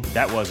me,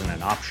 that wasn't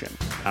an option.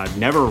 I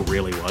never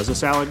really was a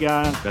salad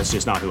guy. That's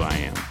just not who I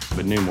am.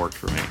 But Noom worked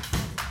for me.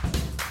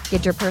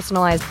 Get your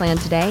personalized plan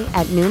today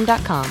at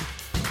Noom.com.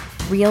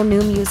 Real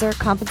Noom user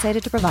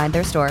compensated to provide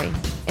their story.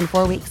 In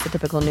 4 weeks, the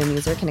typical Noom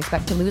user can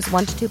expect to lose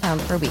 1 to 2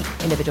 pounds per week.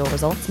 Individual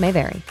results may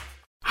vary.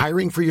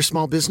 Hiring for your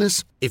small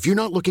business? If you're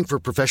not looking for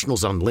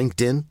professionals on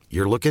LinkedIn,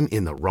 you're looking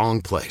in the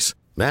wrong place.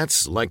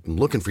 That's like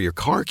looking for your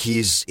car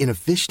keys in a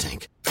fish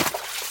tank.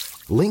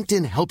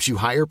 LinkedIn helps you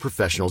hire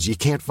professionals you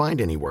can't find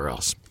anywhere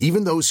else,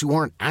 even those who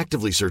aren't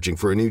actively searching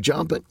for a new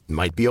job but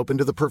might be open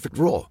to the perfect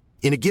role.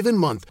 In a given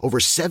month, over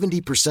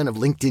 70% of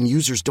LinkedIn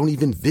users don't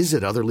even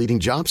visit other leading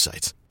job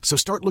sites. So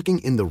start looking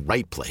in the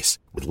right place.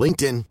 With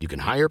LinkedIn, you can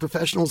hire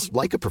professionals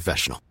like a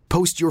professional.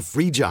 Post your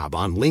free job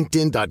on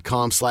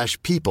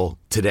linkedin.com/people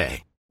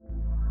today.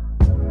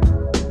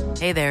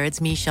 Hey there, it's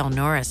Michelle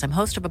Norris. I'm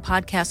host of a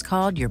podcast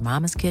called Your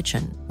Mama's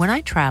Kitchen. When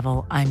I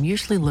travel, I'm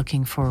usually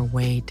looking for a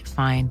way to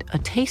find a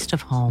taste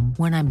of home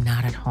when I'm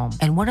not at home.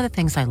 And one of the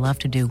things I love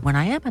to do when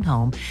I am at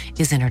home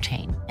is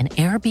entertain. And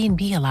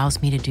Airbnb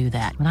allows me to do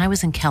that. When I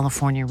was in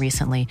California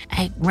recently,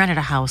 I rented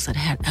a house that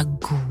had a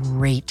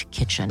great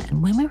kitchen.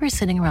 And when we were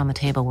sitting around the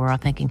table, we're all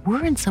thinking,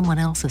 we're in someone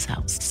else's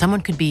house. Someone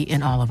could be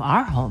in all of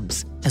our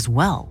homes as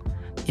well.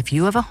 If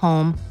you have a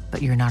home,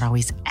 but you're not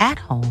always at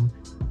home,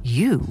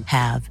 you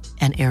have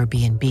an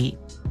Airbnb.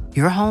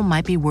 Your home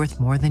might be worth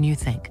more than you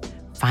think.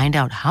 Find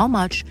out how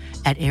much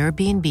at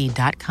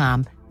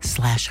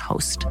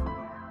airbnb.com/host.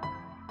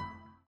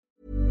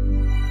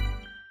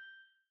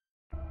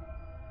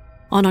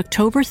 On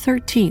October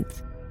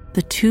 13th,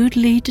 the 2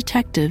 lead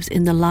detectives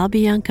in the La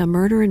Bianca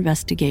murder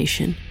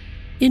investigation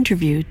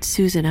interviewed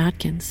Susan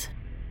Atkins.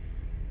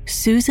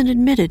 Susan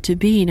admitted to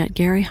being at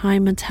Gary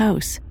Heinemann's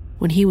house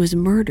when he was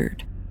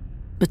murdered,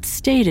 but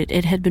stated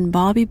it had been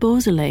Bobby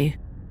Beausoleil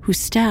who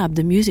stabbed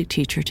the music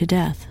teacher to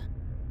death.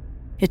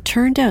 It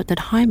turned out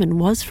that Hyman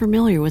was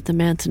familiar with the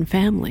Manson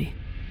family,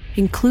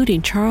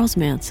 including Charles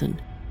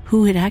Manson,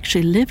 who had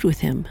actually lived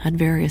with him at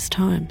various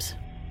times.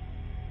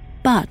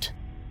 But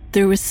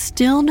there was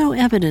still no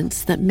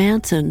evidence that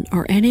Manson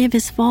or any of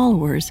his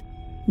followers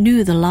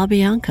knew the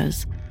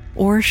LaBiancas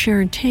or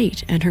Sharon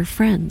Tate and her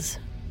friends.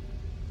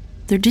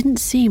 There didn't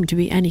seem to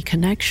be any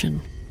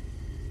connection.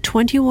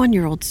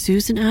 21-year-old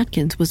Susan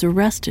Atkins was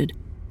arrested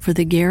for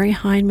the Gary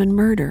Hyman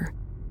murder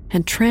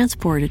and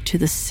transported to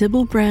the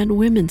Sybil Brand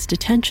Women's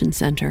Detention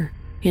Center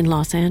in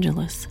Los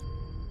Angeles.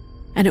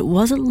 And it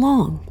wasn't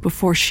long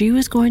before she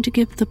was going to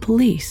give the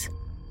police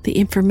the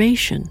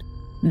information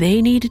they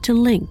needed to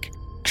link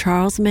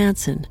Charles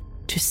Manson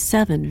to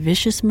 7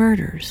 vicious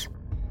murders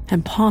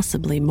and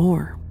possibly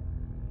more.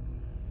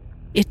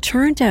 It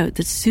turned out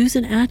that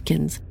Susan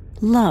Atkins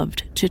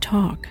loved to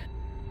talk.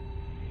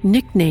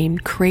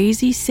 Nicknamed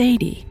Crazy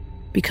Sadie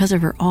because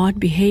of her odd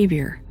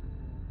behavior,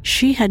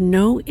 she had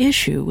no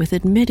issue with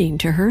admitting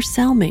to her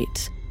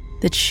cellmates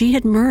that she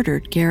had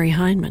murdered Gary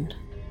Hyman.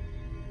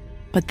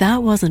 But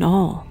that wasn't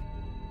all.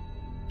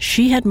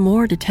 She had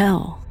more to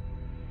tell,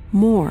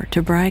 more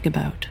to brag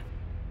about.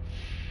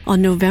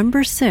 On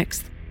November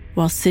 6th,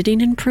 while sitting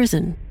in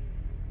prison,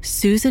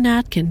 Susan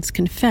Atkins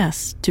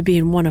confessed to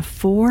being one of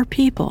 4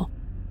 people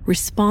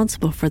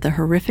responsible for the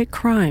horrific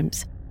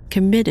crimes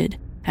committed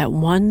at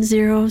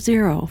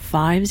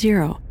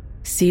 10050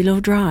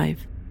 CeeLo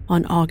Drive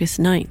on August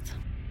 9th.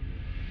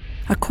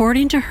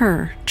 According to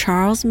her,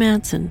 Charles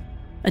Manson,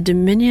 a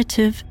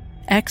diminutive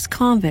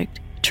ex-convict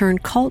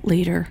turned cult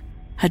leader,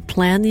 had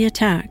planned the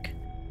attack,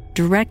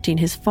 directing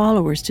his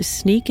followers to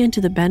sneak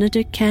into the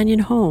Benedict Canyon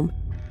home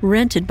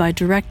rented by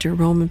director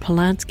Roman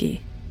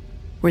Polanski,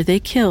 where they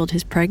killed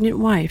his pregnant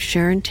wife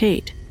Sharon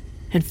Tate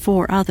and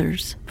 4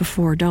 others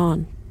before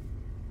dawn.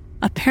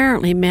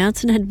 Apparently,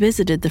 Manson had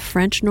visited the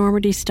French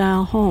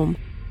Normandy-style home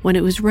when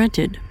it was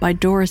rented by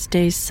Doris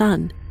Day's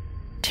son,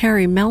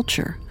 Terry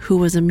Melcher, who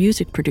was a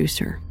music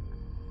producer.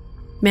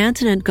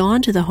 Manson had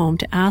gone to the home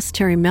to ask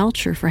Terry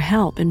Melcher for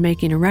help in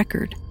making a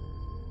record,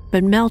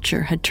 but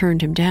Melcher had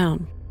turned him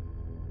down.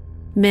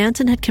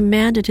 Manson had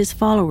commanded his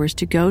followers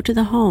to go to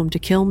the home to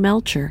kill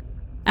Melcher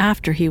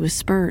after he was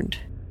spurned.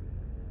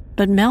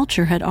 But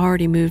Melcher had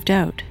already moved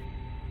out,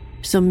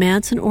 so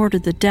Manson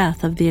ordered the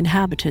death of the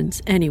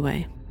inhabitants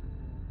anyway.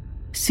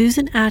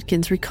 Susan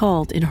Atkins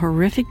recalled in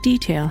horrific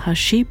detail how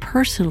she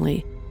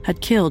personally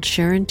had killed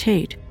Sharon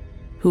Tate,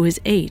 who was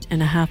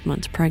 8.5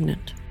 months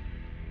pregnant.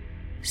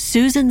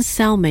 Susan's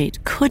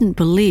cellmate couldn't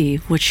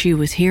believe what she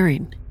was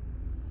hearing.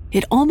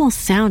 It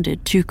almost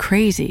sounded too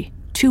crazy,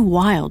 too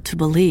wild to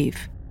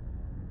believe.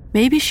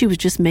 Maybe she was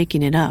just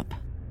making it up.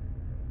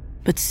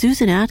 But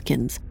Susan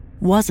Atkins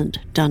wasn't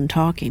done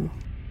talking.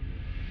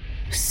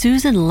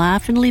 Susan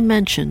laughingly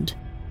mentioned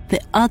the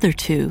other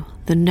 2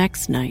 the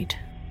next night.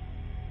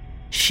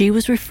 She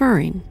was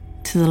referring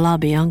to the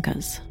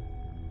LaBiancas.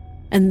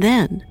 And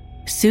then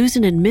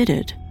Susan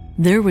admitted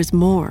there was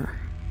more.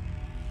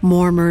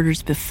 More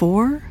murders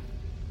before,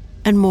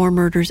 and more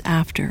murders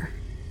after,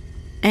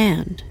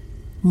 and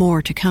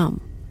more to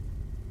come.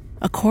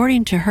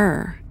 According to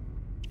her,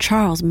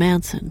 Charles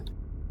Manson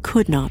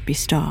could not be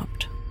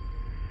stopped.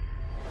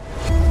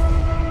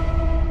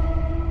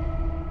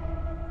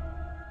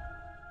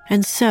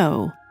 And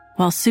so,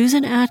 while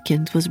Susan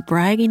Atkins was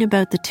bragging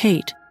about the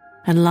Tate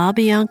and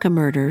LaBianca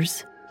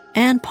murders,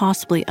 and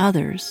possibly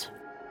others,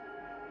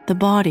 the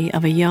body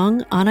of a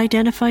young,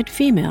 unidentified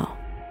female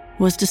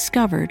was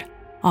discovered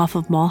off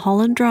of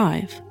Mulholland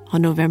Drive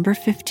on November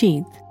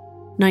 15,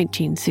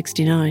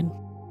 1969.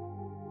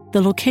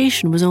 The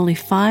location was only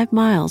 5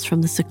 miles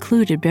from the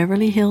secluded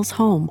Beverly Hills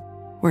home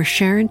where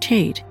Sharon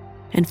Tate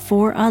and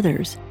 4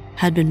 others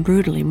had been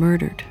brutally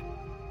murdered.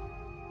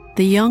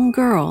 The young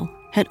girl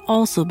had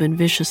also been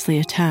viciously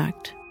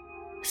attacked,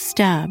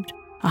 stabbed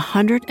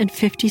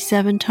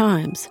 157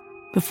 times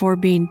before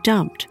being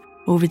dumped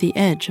over the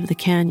edge of the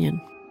canyon.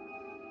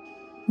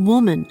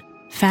 Woman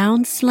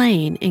found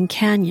slain in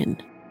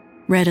canyon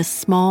read a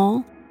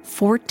small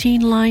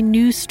 14-line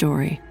news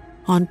story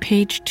on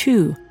page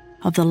 2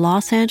 of the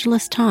Los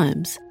Angeles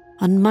Times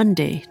on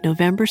Monday,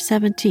 November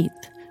 17,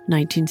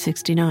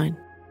 1969.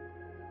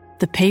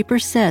 The paper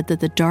said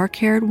that the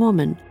dark-haired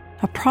woman,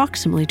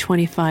 approximately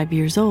 25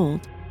 years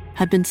old,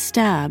 had been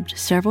stabbed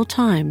several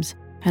times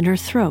and her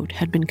throat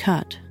had been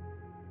cut.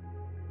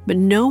 But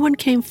no one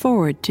came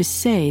forward to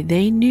say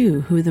they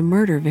knew who the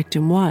murder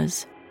victim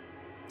was,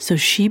 so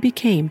she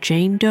became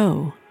Jane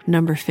Doe,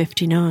 number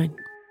 59.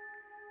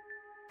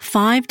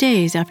 5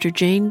 days after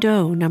Jane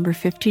Doe, number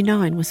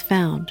 59, was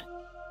found,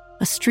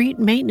 a street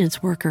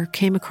maintenance worker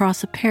came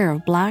across a pair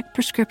of black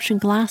prescription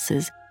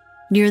glasses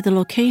near the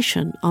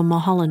location on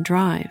Mulholland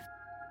Drive,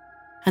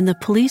 and the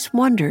police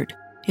wondered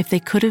if they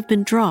could have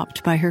been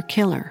dropped by her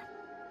killer.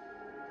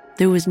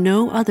 There was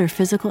no other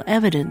physical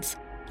evidence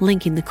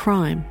linking the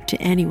crime to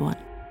anyone.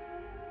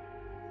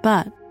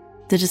 But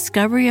the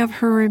discovery of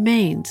her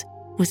remains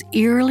was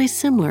eerily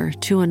similar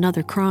to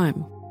another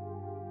crime.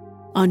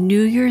 On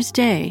New Year's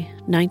Day,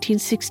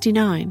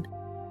 1969,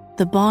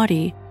 the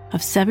body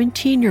of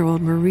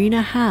 17-year-old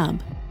Marina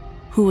Habb,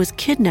 who was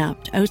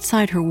kidnapped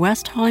outside her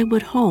West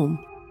Hollywood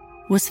home,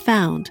 was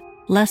found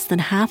less than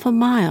half a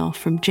mile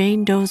from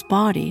Jane Doe's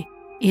body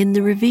in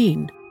the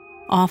ravine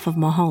off of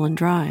Mulholland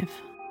Drive.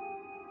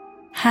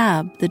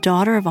 Habb, the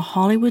daughter of a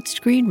Hollywood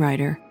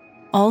screenwriter,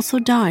 also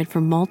died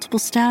from multiple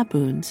stab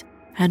wounds,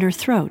 and her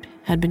throat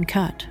had been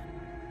cut.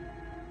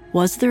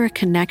 Was there a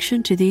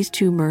connection to these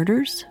two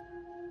murders?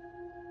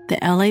 The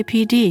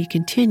LAPD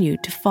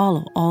continued to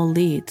follow all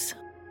leads.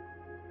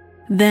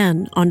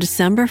 Then, on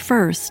December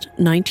 1st,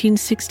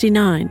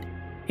 1969,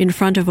 in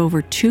front of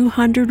over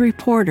 200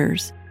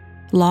 reporters,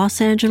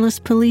 Los Angeles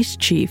Police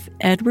Chief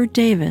Edward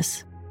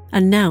Davis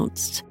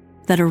announced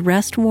that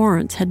arrest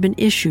warrants had been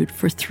issued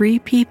for 3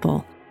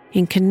 people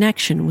in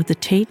connection with the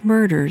Tate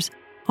murders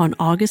on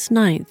August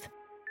 9th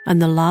and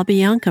the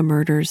LaBianca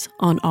murders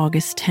on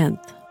August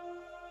 10th.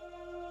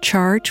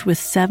 Charged with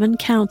 7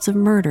 counts of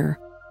murder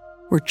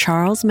were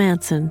Charles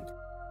Manson,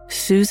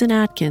 Susan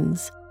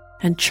Atkins,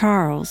 and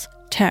Charles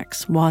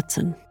Tex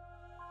Watson.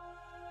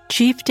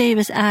 Chief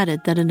Davis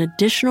added that an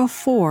additional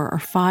 4 or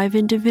 5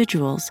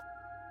 individuals,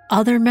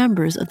 other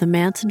members of the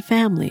Manson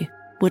family,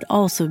 would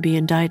also be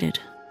indicted.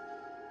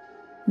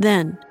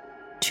 Then,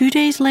 2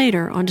 days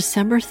later, on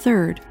December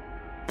 3rd,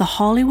 the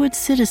Hollywood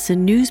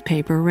Citizen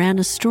newspaper ran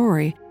a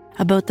story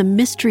about the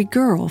mystery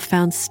girl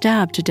found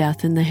stabbed to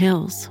death in the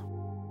hills.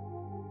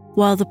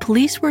 While the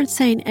police weren't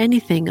saying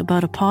anything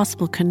about a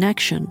possible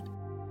connection,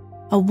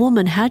 a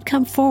woman had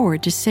come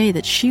forward to say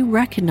that she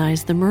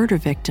recognized the murder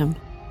victim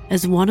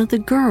as one of the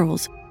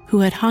girls who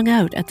had hung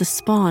out at the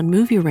Spawn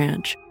movie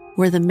ranch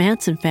where the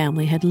Manson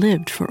family had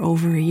lived for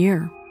over a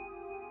year.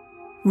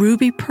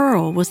 Ruby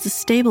Pearl was the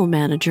stable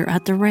manager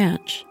at the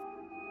ranch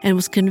and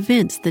was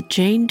convinced that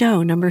Jane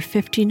Doe number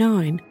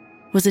 59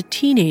 was a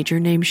teenager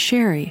named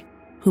Sherry,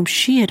 whom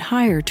she had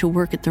hired to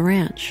work at the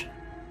ranch.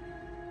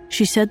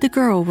 She said the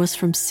girl was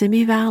from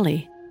Simi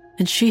Valley,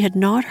 and she had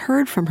not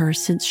heard from her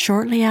since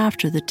shortly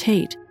after the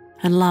Tate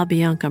and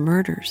LaBianca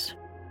murders.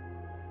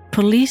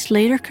 Police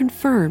later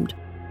confirmed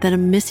that a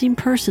missing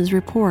persons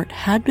report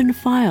had been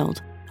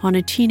filed on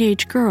a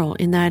teenage girl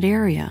in that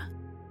area,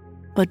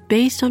 but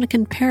based on a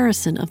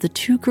comparison of the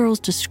 2 girls'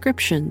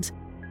 descriptions,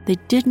 they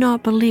did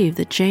not believe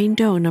that Jane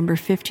Doe number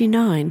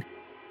 59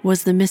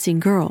 was the missing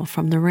girl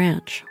from the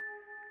ranch.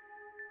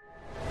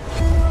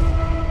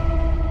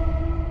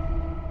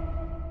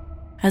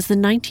 As the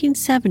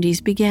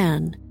 1970s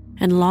began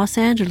and Los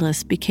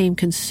Angeles became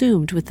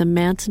consumed with the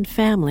Manson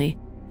family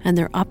and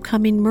their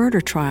upcoming murder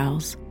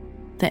trials,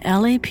 the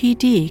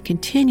LAPD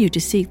continued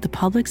to seek the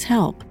public's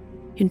help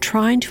in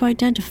trying to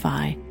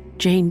identify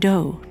Jane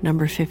Doe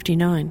number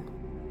 59.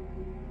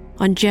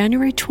 On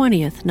January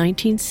 20th,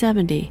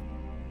 1970,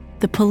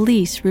 the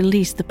police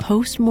released the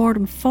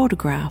post-mortem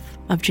photograph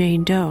of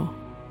Jane Doe.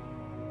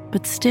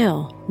 But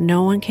still,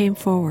 no one came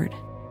forward.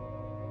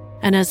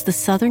 And as the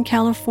Southern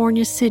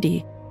California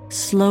city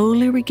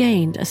slowly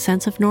regained a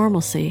sense of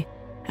normalcy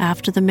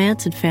after the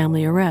Manson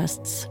family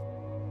arrests,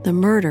 the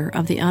murder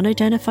of the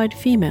unidentified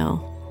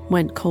female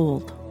went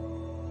cold.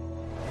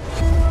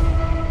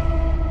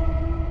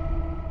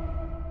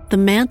 The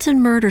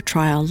Manson murder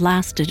trial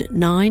lasted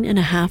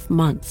 9.5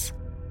 months,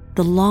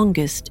 the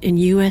longest in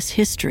U.S.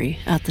 history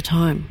at the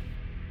time.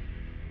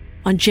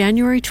 On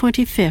January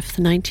 25th,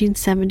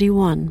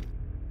 1971,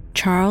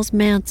 Charles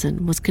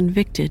Manson was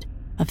convicted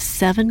of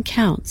 7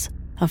 counts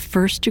of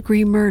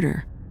first-degree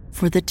murder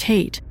for the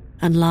Tate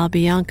and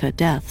LaBianca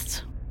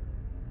deaths.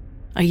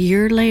 A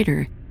year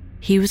later,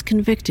 he was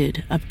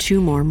convicted of 2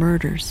 more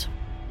murders.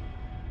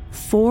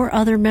 4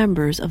 other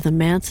members of the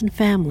Manson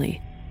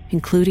family,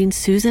 including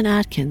Susan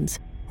Atkins,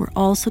 were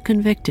also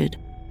convicted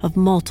of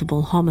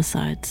multiple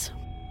homicides.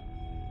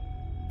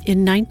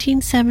 In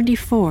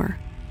 1974,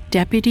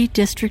 Deputy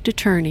District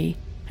Attorney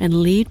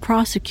and lead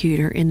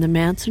prosecutor in the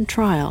Manson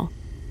trial,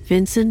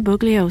 Vincent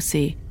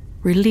Bugliosi,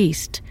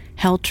 released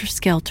Helter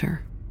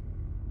Skelter,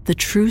 the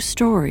true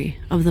story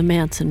of the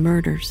Manson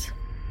murders.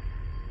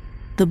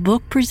 The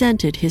book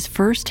presented his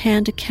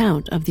first-hand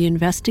account of the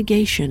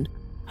investigation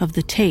of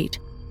the Tate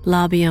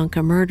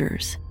LaBianca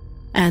murders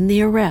and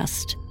the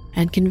arrest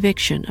and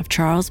conviction of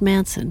Charles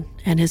Manson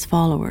and his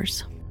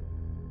followers.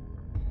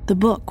 The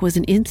book was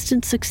an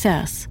instant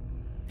success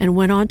and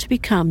went on to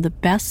become the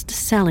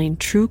best-selling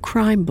true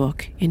crime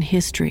book in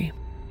history.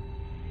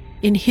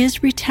 In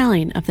his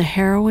retelling of the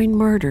harrowing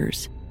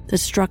murders that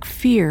struck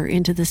fear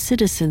into the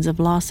citizens of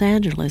Los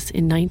Angeles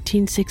in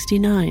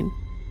 1969,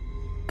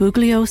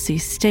 Bugliosi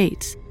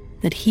states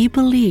that he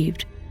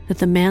believed that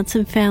the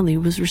Manson family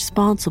was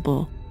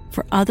responsible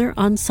for other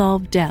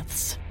unsolved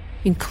deaths,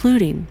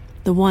 including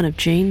the one of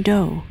Jane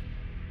Doe,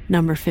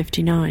 number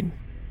 59.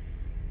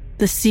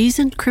 The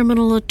seasoned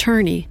criminal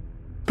attorney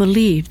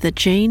believed that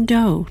Jane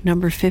Doe,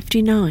 number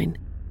 59,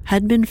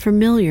 had been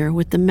familiar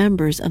with the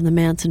members of the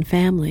Manson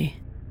family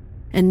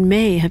and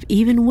may have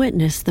even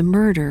witnessed the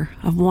murder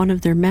of one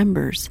of their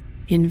members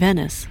in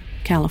Venice,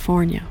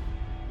 California.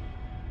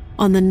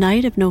 On the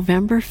night of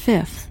November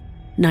 5th,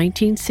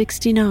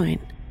 1969,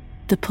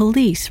 the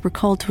police were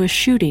called to a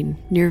shooting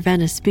near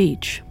Venice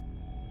Beach.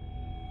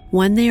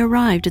 When they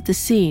arrived at the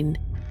scene,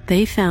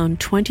 they found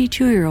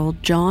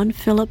 22-year-old John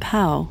Philip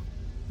Howe,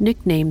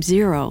 nicknamed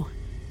Zero,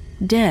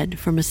 dead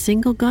from a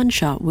single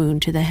gunshot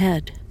wound to the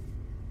head.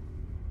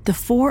 The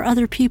 4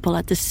 other people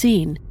at the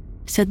scene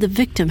said the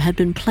victim had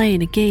been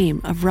playing a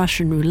game of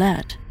Russian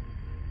roulette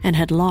and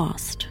had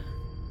lost.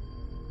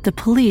 The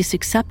police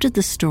accepted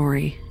the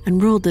story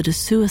and ruled it a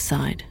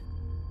suicide.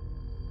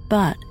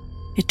 But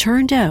it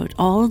turned out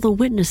all of the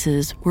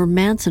witnesses were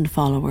Manson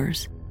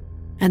followers,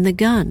 and the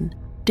gun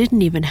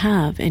didn't even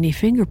have any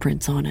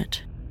fingerprints on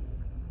it.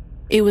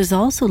 It was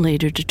also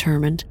later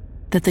determined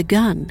that the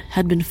gun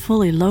had been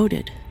fully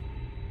loaded.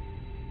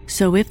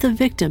 So if the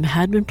victim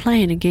had been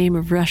playing a game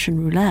of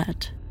Russian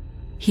roulette,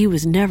 he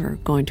was never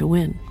going to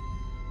win.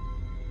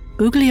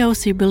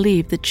 Bugliosi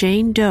believed that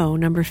Jane Doe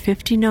number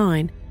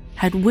 59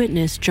 had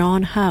witnessed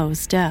John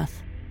Howe's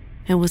death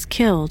and was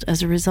killed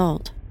as a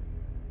result.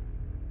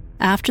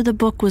 After the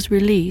book was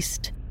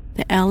released,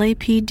 the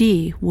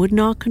LAPD would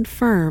not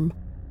confirm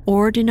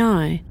or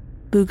deny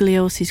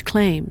Bugliosi's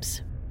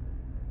claims,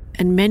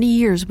 and many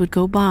years would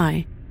go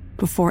by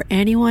before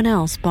anyone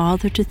else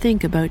bothered to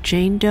think about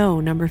Jane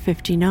Doe number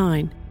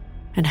 59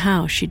 and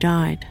how she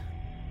died.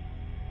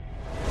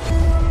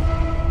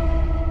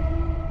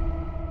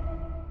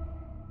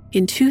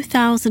 In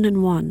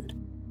 2001,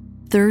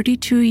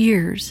 32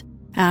 years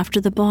after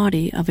the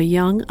body of a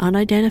young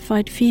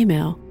unidentified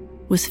female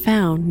was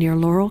found near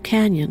Laurel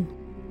Canyon,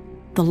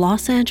 the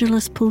Los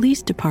Angeles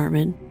Police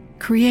Department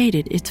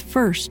created its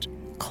first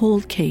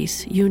cold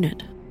case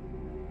unit.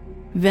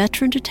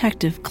 Veteran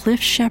detective Cliff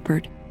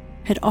Shepard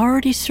had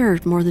already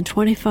served more than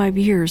 25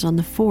 years on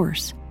the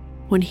force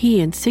when he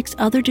and 6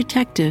 other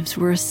detectives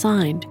were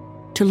assigned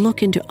to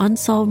look into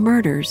unsolved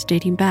murders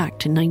dating back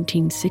to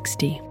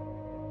 1960.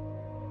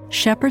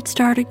 Shepard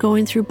started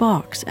going through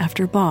box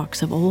after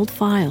box of old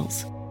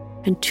files,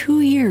 and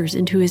 2 years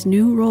into his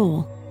new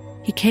role,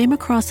 he came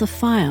across a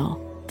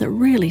file that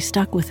really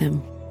stuck with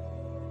him.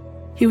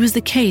 It was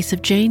the case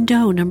of Jane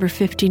Doe number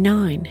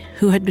 59,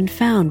 who had been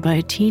found by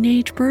a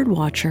teenage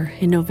birdwatcher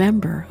in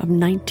November of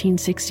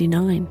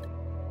 1969.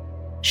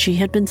 She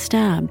had been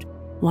stabbed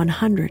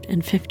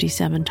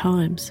 157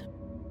 times.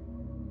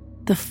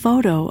 The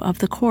photo of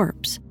the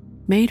corpse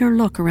made her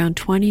look around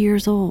 20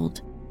 years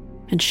old,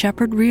 and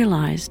Shepard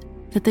realized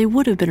that they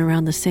would have been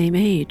around the same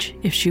age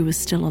if she was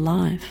still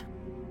alive.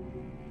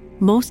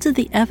 Most of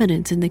the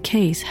evidence in the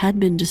case had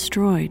been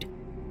destroyed,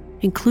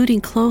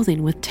 including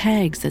clothing with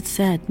tags that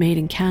said Made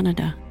in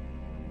Canada.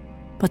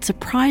 But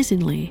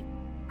surprisingly,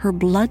 her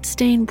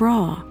blood-stained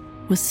bra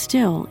was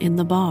still in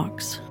the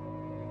box.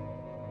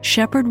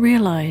 Shepard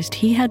realized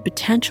he had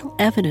potential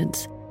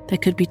evidence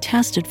that could be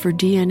tested for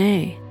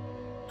DNA,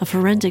 a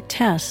forensic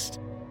test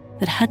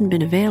that hadn't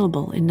been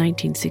available in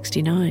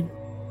 1969.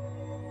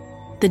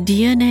 The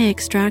DNA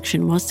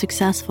extraction was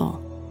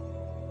successful,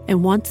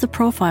 and once the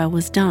profile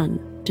was done,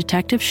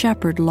 Detective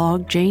Shepard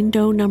logged Jane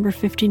Doe number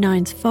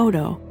 59's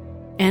photo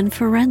and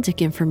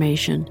forensic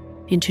information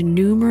into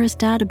numerous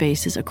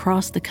databases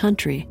across the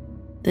country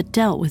that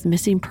dealt with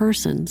missing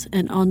persons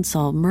and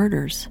unsolved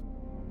murders.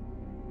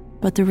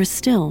 But there was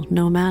still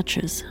no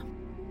matches.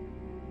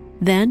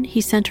 Then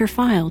he sent her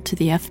file to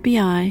the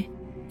FBI,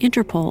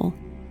 Interpol,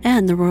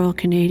 and the Royal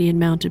Canadian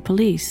Mounted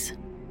Police.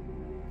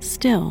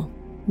 Still,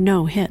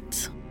 no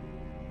hits.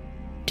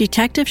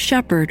 Detective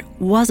Shepard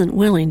wasn't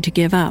willing to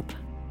give up.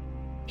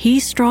 He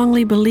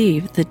strongly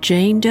believed that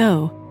Jane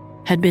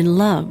Doe had been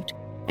loved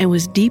and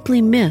was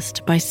deeply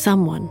missed by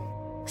someone,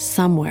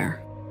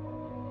 somewhere.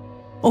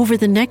 Over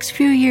the next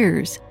few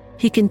years,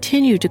 he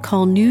continued to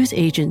call news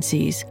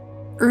agencies,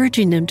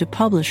 urging them to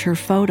publish her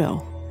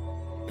photo,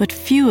 but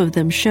few of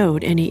them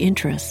showed any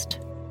interest.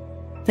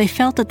 They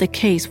felt that the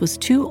case was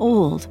too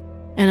old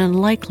and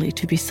unlikely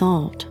to be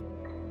solved.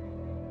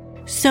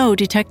 So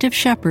Detective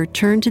Shepard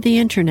turned to the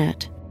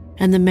internet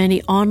and the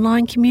many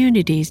online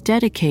communities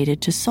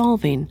dedicated to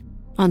solving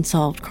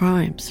unsolved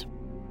crimes.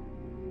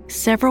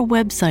 Several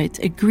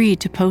websites agreed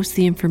to post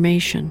the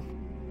information.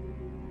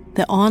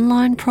 The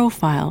online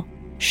profile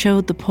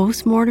showed the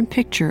post-mortem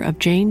picture of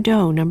Jane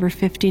Doe number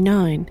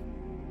 59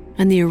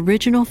 and the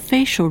original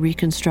facial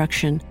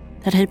reconstruction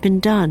that had been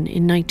done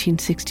in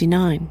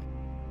 1969.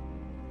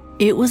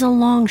 It was a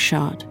long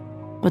shot,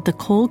 but the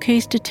cold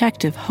case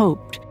detective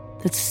hoped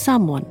that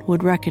someone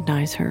would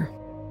recognize her.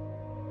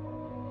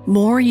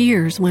 More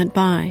years went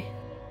by,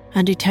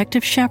 and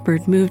Detective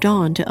Shepard moved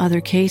on to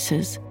other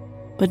cases,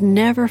 but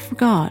never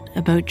forgot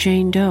about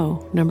Jane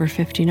Doe number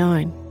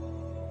 59.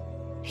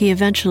 He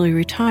eventually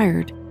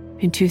retired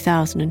in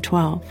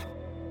 2012.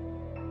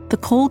 The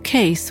cold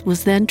case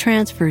was then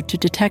transferred to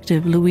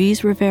Detective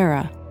Louise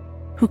Rivera,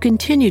 who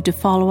continued to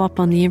follow up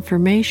on the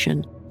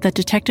information that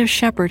Detective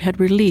Shepard had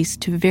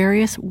released to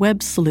various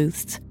web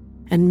sleuths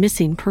and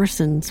missing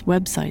persons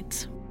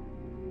websites.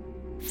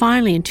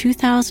 Finally, in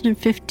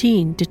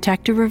 2015,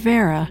 Detective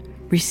Rivera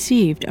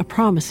received a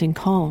promising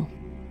call.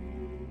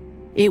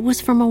 It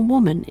was from a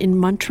woman in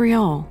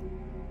Montreal.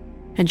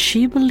 and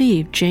she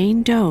believed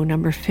Jane Doe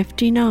number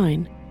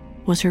 59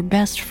 was her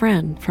best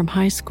friend from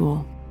high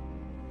school.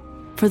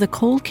 For the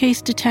cold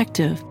case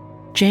detective,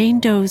 Jane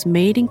Doe's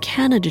Made in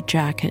Canada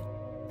jacket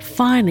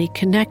finally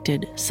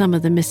connected some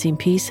of the missing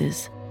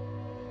pieces.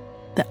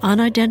 The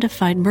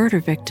unidentified murder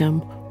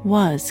victim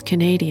was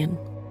Canadian.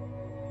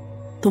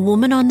 The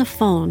woman on the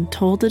phone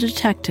told the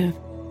detective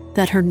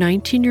that her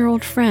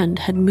 19-year-old friend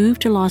had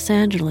moved to Los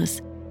Angeles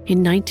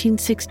in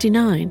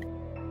 1969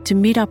 to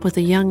meet up with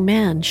a young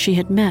man she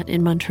had met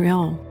in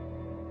Montreal.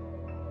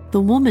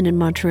 The woman in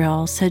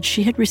Montreal said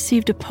she had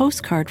received a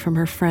postcard from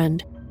her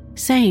friend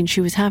saying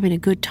she was having a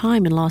good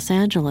time in Los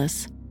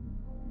Angeles,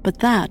 but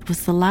that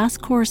was the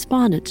last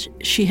correspondence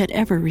she had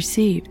ever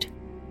received.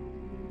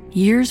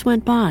 Years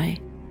went by,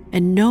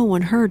 and no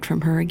one heard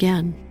from her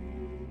again.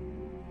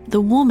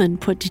 The woman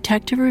put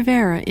Detective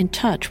Rivera in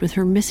touch with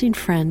her missing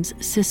friend's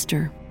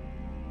sister.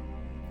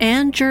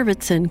 Anne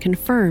Jurvetson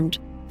confirmed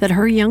that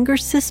her younger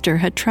sister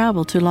had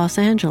traveled to Los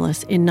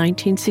Angeles in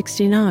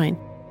 1969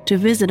 to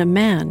visit a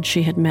man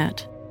she had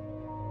met.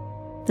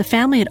 The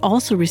family had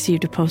also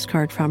received a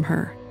postcard from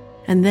her,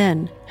 and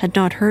then had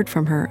not heard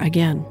from her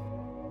again.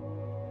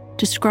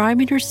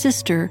 Describing her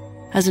sister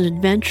as an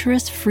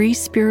adventurous,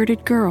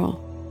 free-spirited girl,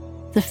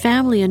 the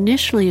family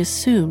initially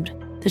assumed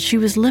that she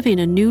was living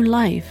a new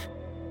life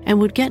and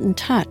would get in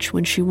touch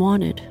when she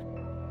wanted.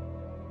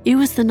 It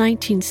was the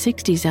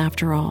 1960s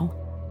after all,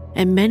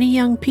 and many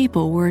young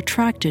people were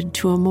attracted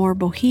to a more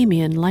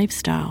bohemian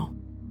lifestyle.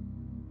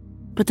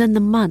 But then the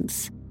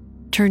months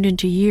turned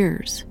into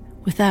years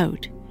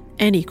without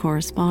any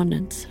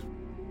correspondence.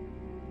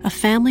 A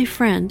family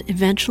friend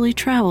eventually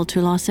traveled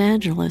to Los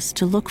Angeles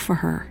to look for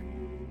her,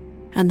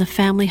 and the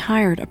family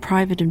hired a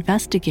private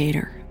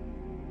investigator.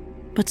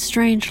 But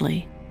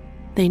strangely,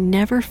 they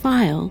never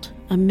filed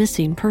a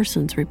missing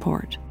persons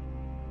report.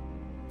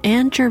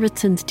 Anne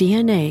Jurvetson's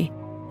DNA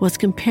was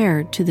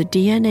compared to the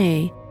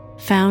DNA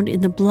found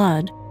in the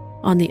blood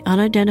on the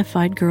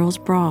unidentified girl's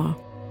bra,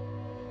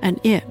 and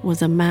it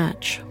was a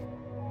match.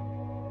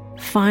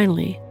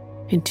 Finally,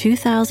 in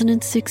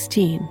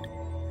 2016,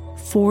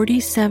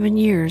 47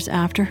 years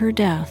after her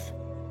death,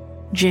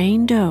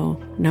 Jane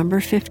Doe, number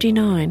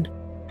 59,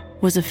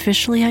 was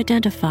officially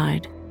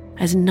identified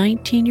as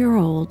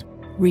 19-year-old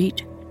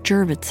Reet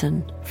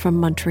Jurvetson from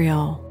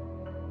Montreal.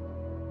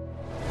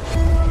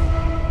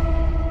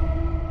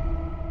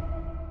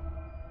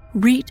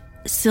 Reet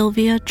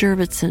Sylvia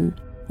Jurvetson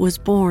was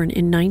born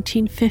in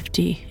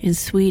 1950 in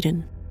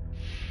Sweden.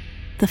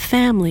 The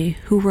family,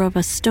 who were of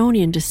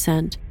Estonian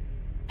descent,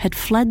 had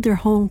fled their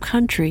home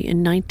country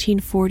in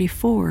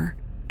 1944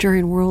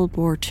 during World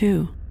War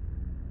II,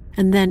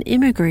 and then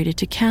immigrated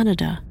to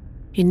Canada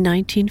in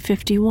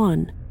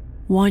 1951,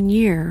 1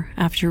 year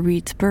after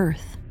Reet's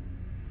birth.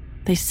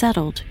 They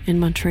settled in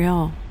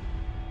Montreal.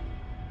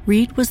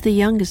 Reet was the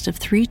youngest of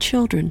 3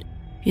 children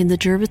in the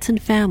Jurvetson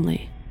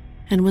family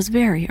and was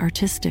very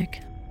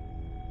artistic.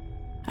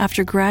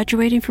 After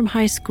graduating from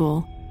high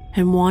school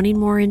and wanting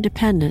more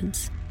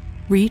independence,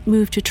 Reet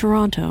moved to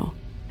Toronto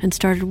and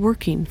started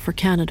working for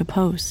Canada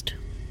Post.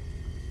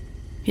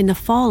 In the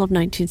fall of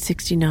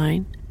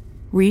 1969,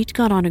 Reet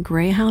got on a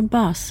Greyhound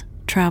bus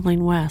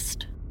traveling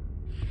west.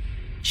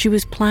 She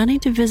was planning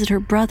to visit her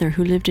brother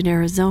who lived in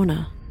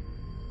Arizona,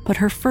 but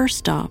her first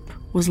stop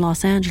was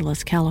Los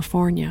Angeles,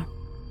 California.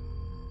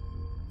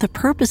 The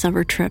purpose of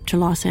her trip to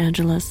Los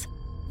Angeles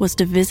was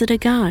to visit a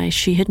guy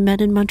she had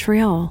met in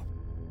Montreal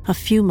a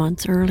few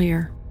months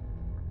earlier.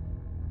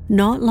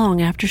 Not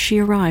long after she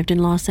arrived in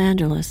Los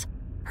Angeles,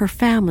 her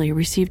family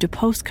received a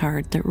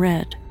postcard that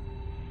read,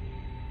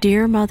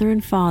 "Dear Mother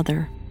and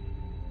Father,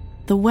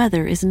 the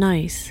weather is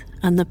nice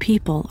and the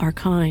people are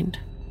kind.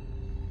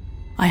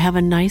 I have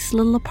a nice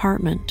little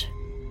apartment.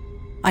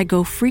 I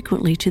go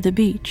frequently to the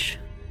beach.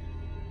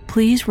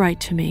 Please write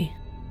to me.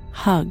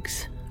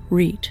 Hugs,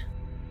 Reet."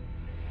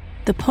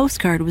 The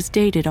postcard was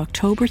dated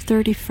October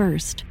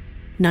 31st,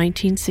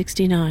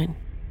 1969,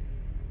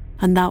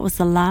 and that was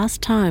the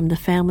last time the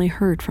family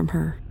heard from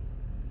her.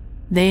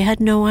 They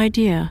had no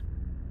idea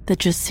that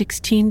just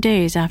 16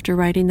 days after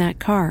writing that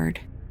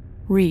card,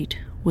 Reet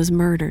was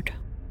murdered.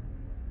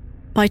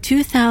 By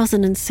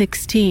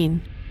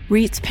 2016,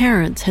 Reet's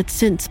parents had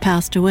since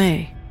passed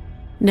away,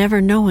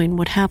 never knowing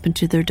what happened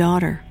to their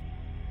daughter.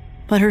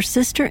 But her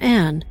sister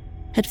Anne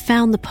had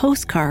found the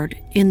postcard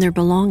in their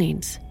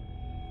belongings.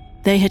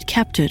 They had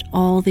kept it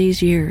all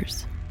these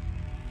years.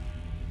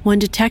 When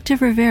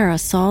Detective Rivera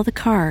saw the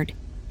card,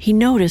 he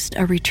noticed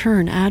a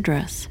return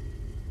address.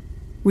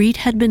 Reet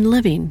had been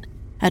living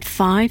at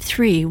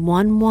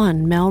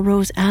 5311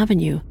 Melrose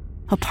Avenue,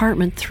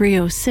 apartment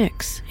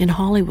 306 in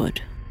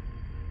Hollywood.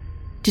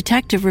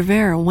 Detective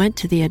Rivera went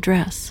to the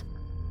address.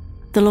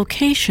 The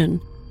location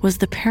was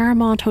the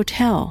Paramount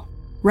Hotel,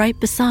 right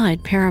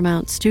beside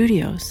Paramount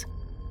Studios.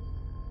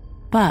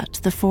 But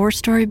the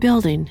 4-story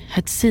building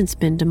had since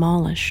been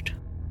demolished.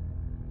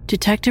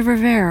 Detective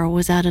Rivera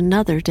was at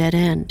another dead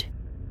end.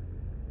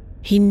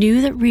 He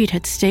knew that Reet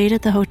had stayed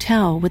at the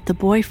hotel with the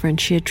boyfriend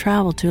she had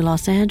traveled to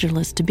Los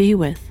Angeles to be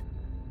with.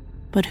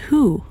 But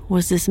who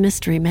was this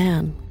mystery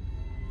man?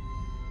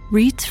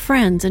 Reed's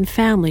friends and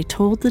family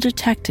told the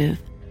detective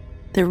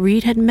that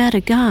Reed had met a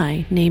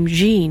guy named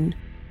Jean,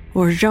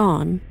 or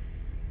Jean,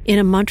 in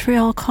a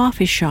Montreal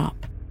coffee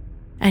shop,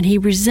 and he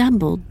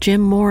resembled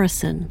Jim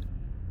Morrison,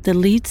 the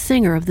lead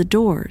singer of The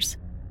Doors,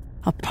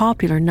 a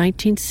popular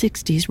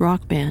 1960s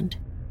rock band.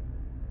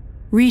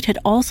 Reed had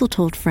also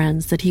told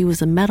friends that he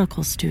was a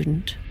medical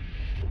student.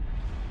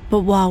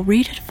 But while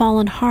Reed had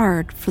fallen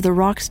hard for the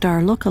rock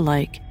star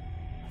look-alike,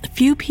 a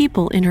few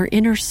people in her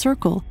inner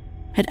circle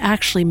had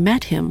actually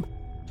met him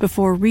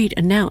before Reed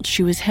announced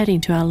she was heading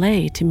to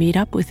LA to meet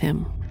up with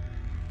him.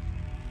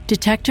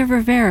 Detective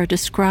Rivera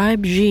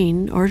described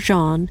Jean or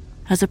Jean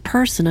as a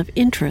person of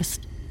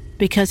interest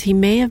because he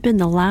may have been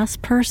the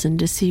last person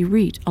to see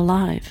Reed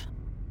alive.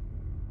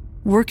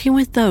 Working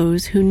with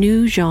those who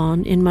knew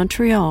Jean in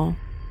Montreal,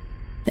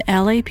 the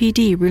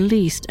LAPD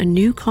released a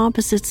new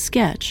composite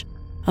sketch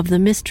of the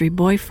mystery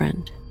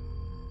boyfriend.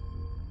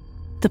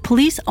 The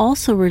police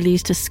also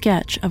released a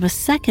sketch of a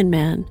second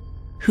man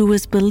who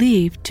was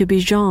believed to be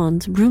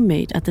Jean's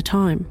roommate at the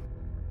time.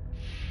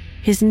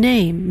 His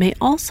name may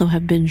also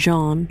have been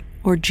Jean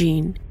or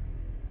Jean,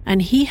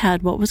 and he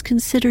had what was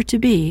considered to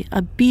be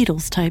a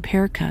Beatles-type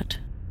haircut.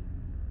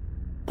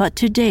 But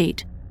to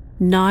date,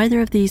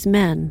 neither of these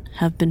men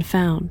have been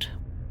found.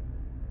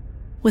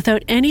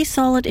 Without any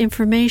solid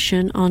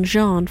information on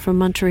Jean from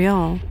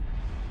Montreal,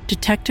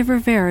 Detective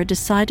Rivera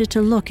decided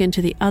to look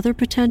into the other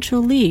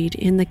potential lead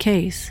in the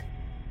case.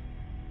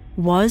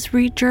 Was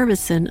Reed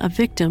Jurvetson a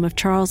victim of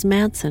Charles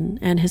Manson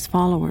and his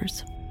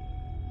followers?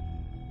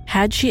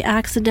 Had she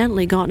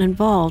accidentally gotten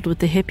involved with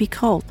the hippie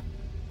cult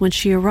when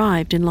she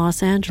arrived in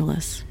Los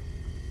Angeles?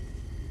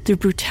 The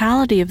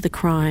brutality of the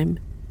crime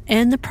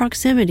and the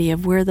proximity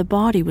of where the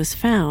body was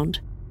found,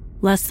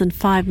 less than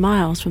 5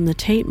 miles from the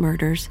Tate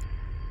murders,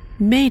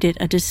 made it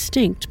a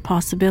distinct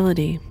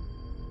possibility.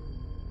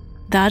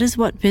 That is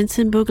what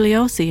Vincent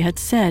Bugliosi had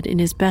said in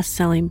his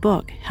best-selling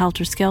book,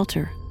 Helter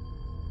Skelter.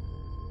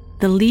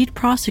 The lead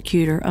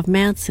prosecutor of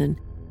Manson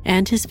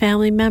and his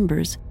family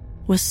members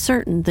was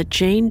certain that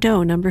Jane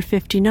Doe No.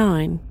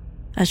 59,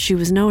 as she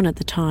was known at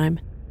the time,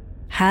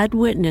 had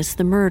witnessed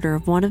the murder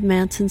of one of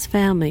Manson's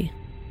family,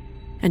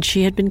 and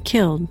she had been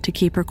killed to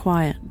keep her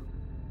quiet.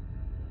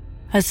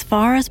 As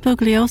far as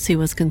Bugliosi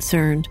was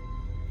concerned,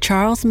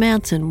 Charles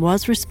Manson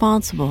was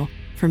responsible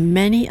for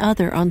many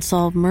other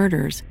unsolved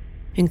murders,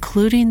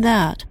 including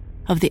that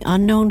of the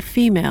unknown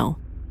female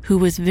who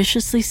was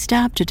viciously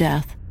stabbed to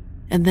death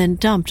and then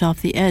dumped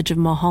off the edge of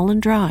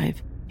Mulholland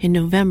Drive in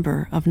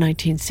November of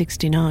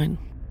 1969.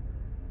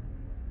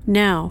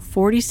 Now,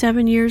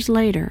 47 years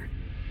later,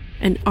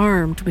 and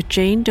armed with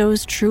Jane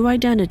Doe's true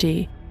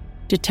identity,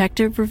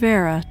 Detective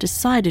Rivera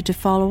decided to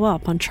follow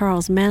up on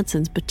Charles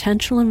Manson's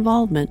potential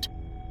involvement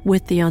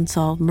with the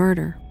unsolved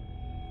murder.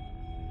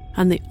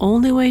 And the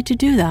only way to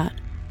do that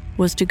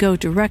was to go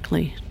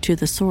directly to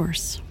the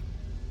source.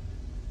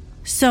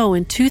 So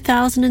in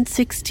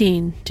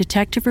 2016,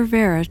 Detective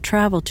Rivera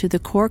traveled to the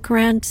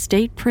Corcoran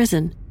State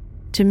Prison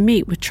to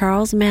meet with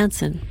Charles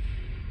Manson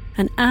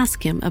and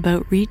ask him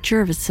about Reed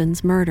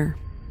Jurvetson's murder.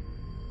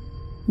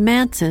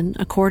 Manson,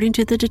 according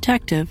to the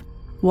detective,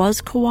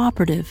 was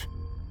cooperative,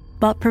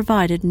 but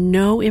provided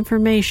no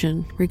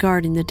information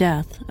regarding the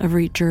death of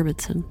Reed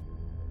Jurvetson.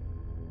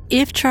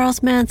 If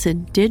Charles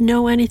Manson did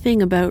know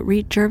anything about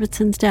Reed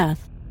Jurvetson's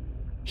death,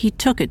 he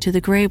took it to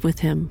the grave with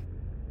him,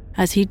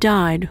 as he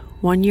died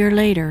 1 year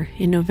later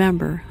in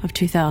November of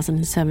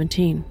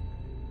 2017.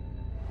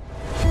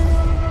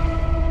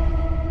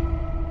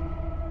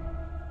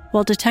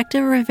 While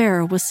Detective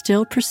Rivera was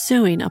still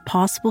pursuing a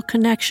possible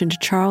connection to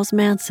Charles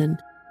Manson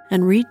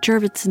and Reed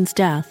Jurvetson's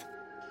death,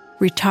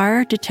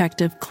 retired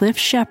Detective Cliff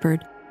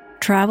Shepard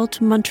traveled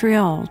to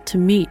Montreal to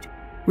meet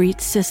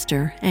Reed's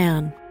sister,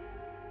 Anne.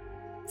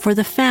 For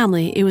the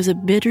family, it was a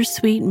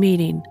bittersweet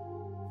meeting,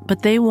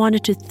 but they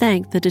wanted to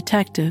thank the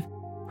detective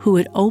who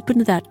had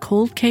opened that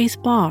cold case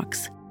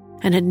box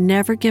and had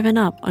never given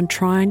up on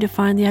trying to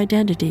find the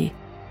identity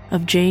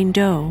of Jane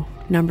Doe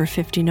No.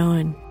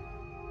 59.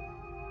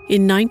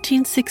 In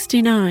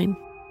 1969,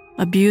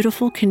 a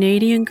beautiful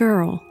Canadian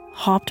girl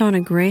hopped on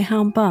a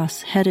Greyhound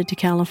bus headed to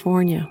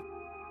California.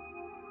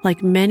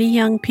 Like many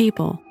young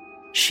people,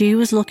 she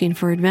was looking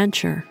for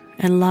adventure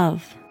and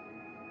love.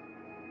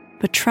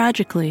 But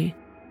tragically,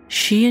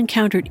 she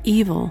encountered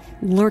evil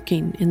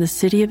lurking in the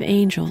City of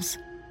Angels,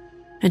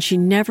 and she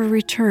never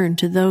returned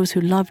to those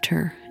who loved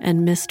her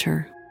and missed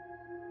her.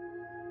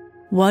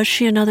 Was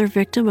she another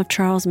victim of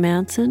Charles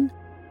Manson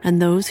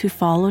and those who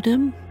followed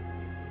him?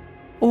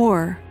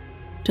 Or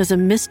does a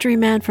mystery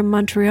man from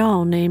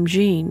Montreal named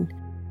Jean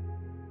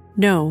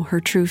know her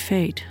true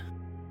fate?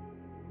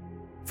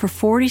 For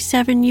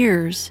 47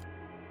 years,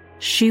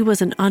 she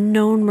was an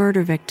unknown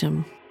murder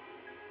victim,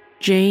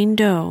 Jane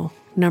Doe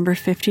No.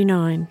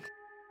 59.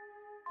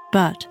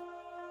 But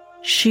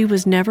she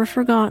was never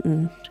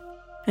forgotten,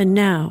 and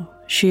now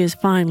she is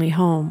finally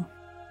home.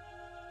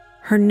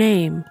 Her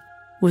name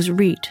was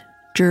Reed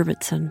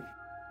Jurvetson.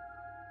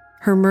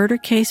 Her murder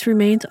case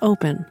remains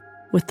open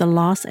with the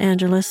Los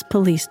Angeles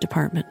Police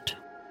Department.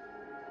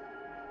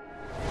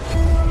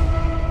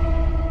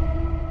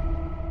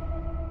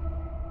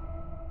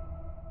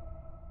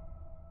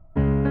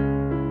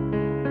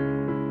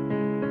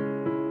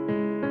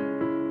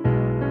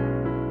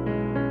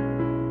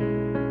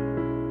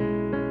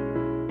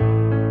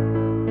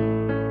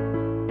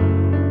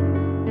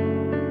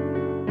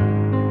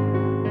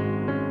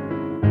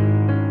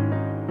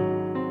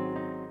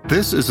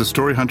 This is a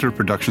Story Hunter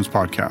Productions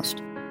podcast.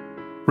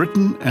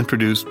 Written and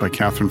produced by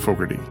Catherine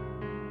Fogarty.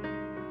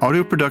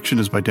 Audio production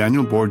is by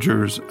Daniel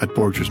Borgers at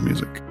Borgers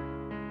Music.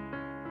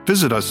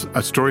 Visit us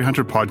at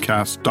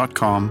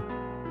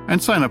storyhunterpodcast.com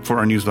and sign up for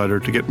our newsletter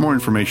to get more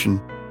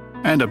information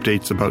and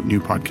updates about new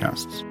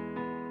podcasts.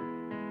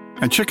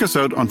 And check us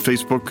out on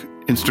Facebook,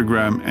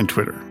 Instagram, and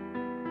Twitter.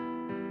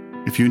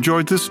 If you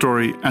enjoyed this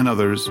story and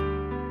others,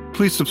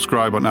 please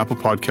subscribe on Apple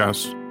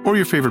Podcasts or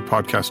your favorite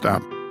podcast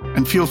app,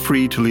 and feel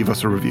free to leave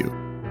us a review.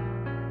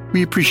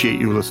 We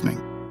appreciate you listening.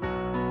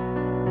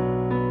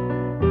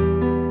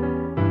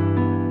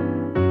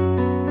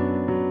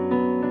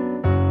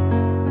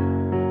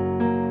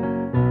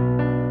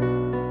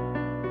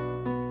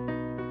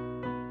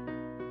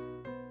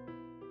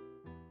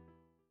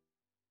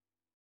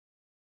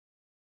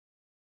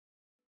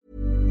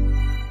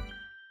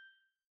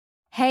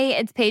 Hey,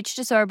 it's Paige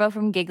DeSorbo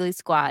from Giggly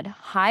Squad.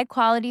 High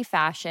quality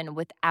fashion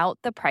without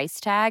the price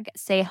tag.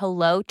 Say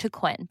hello to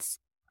Quince.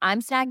 I'm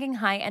snagging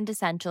high-end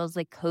essentials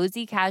like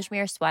cozy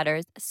cashmere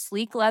sweaters,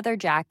 sleek leather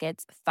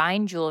jackets,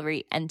 fine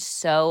jewelry, and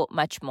so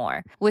much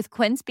more. With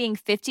Quince being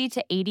 50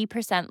 to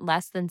 80%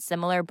 less than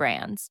similar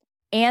brands.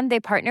 And they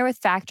partner with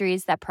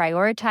factories that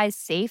prioritize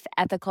safe,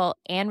 ethical,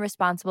 and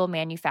responsible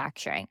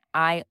manufacturing.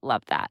 I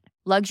love that.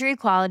 Luxury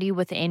quality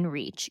within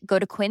reach. Go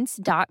to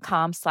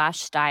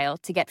quince.com/style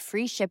to get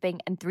free shipping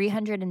and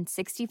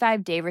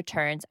 365-day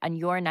returns on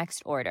your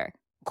next order.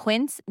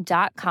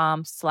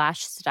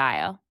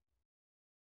 Quince.com/style.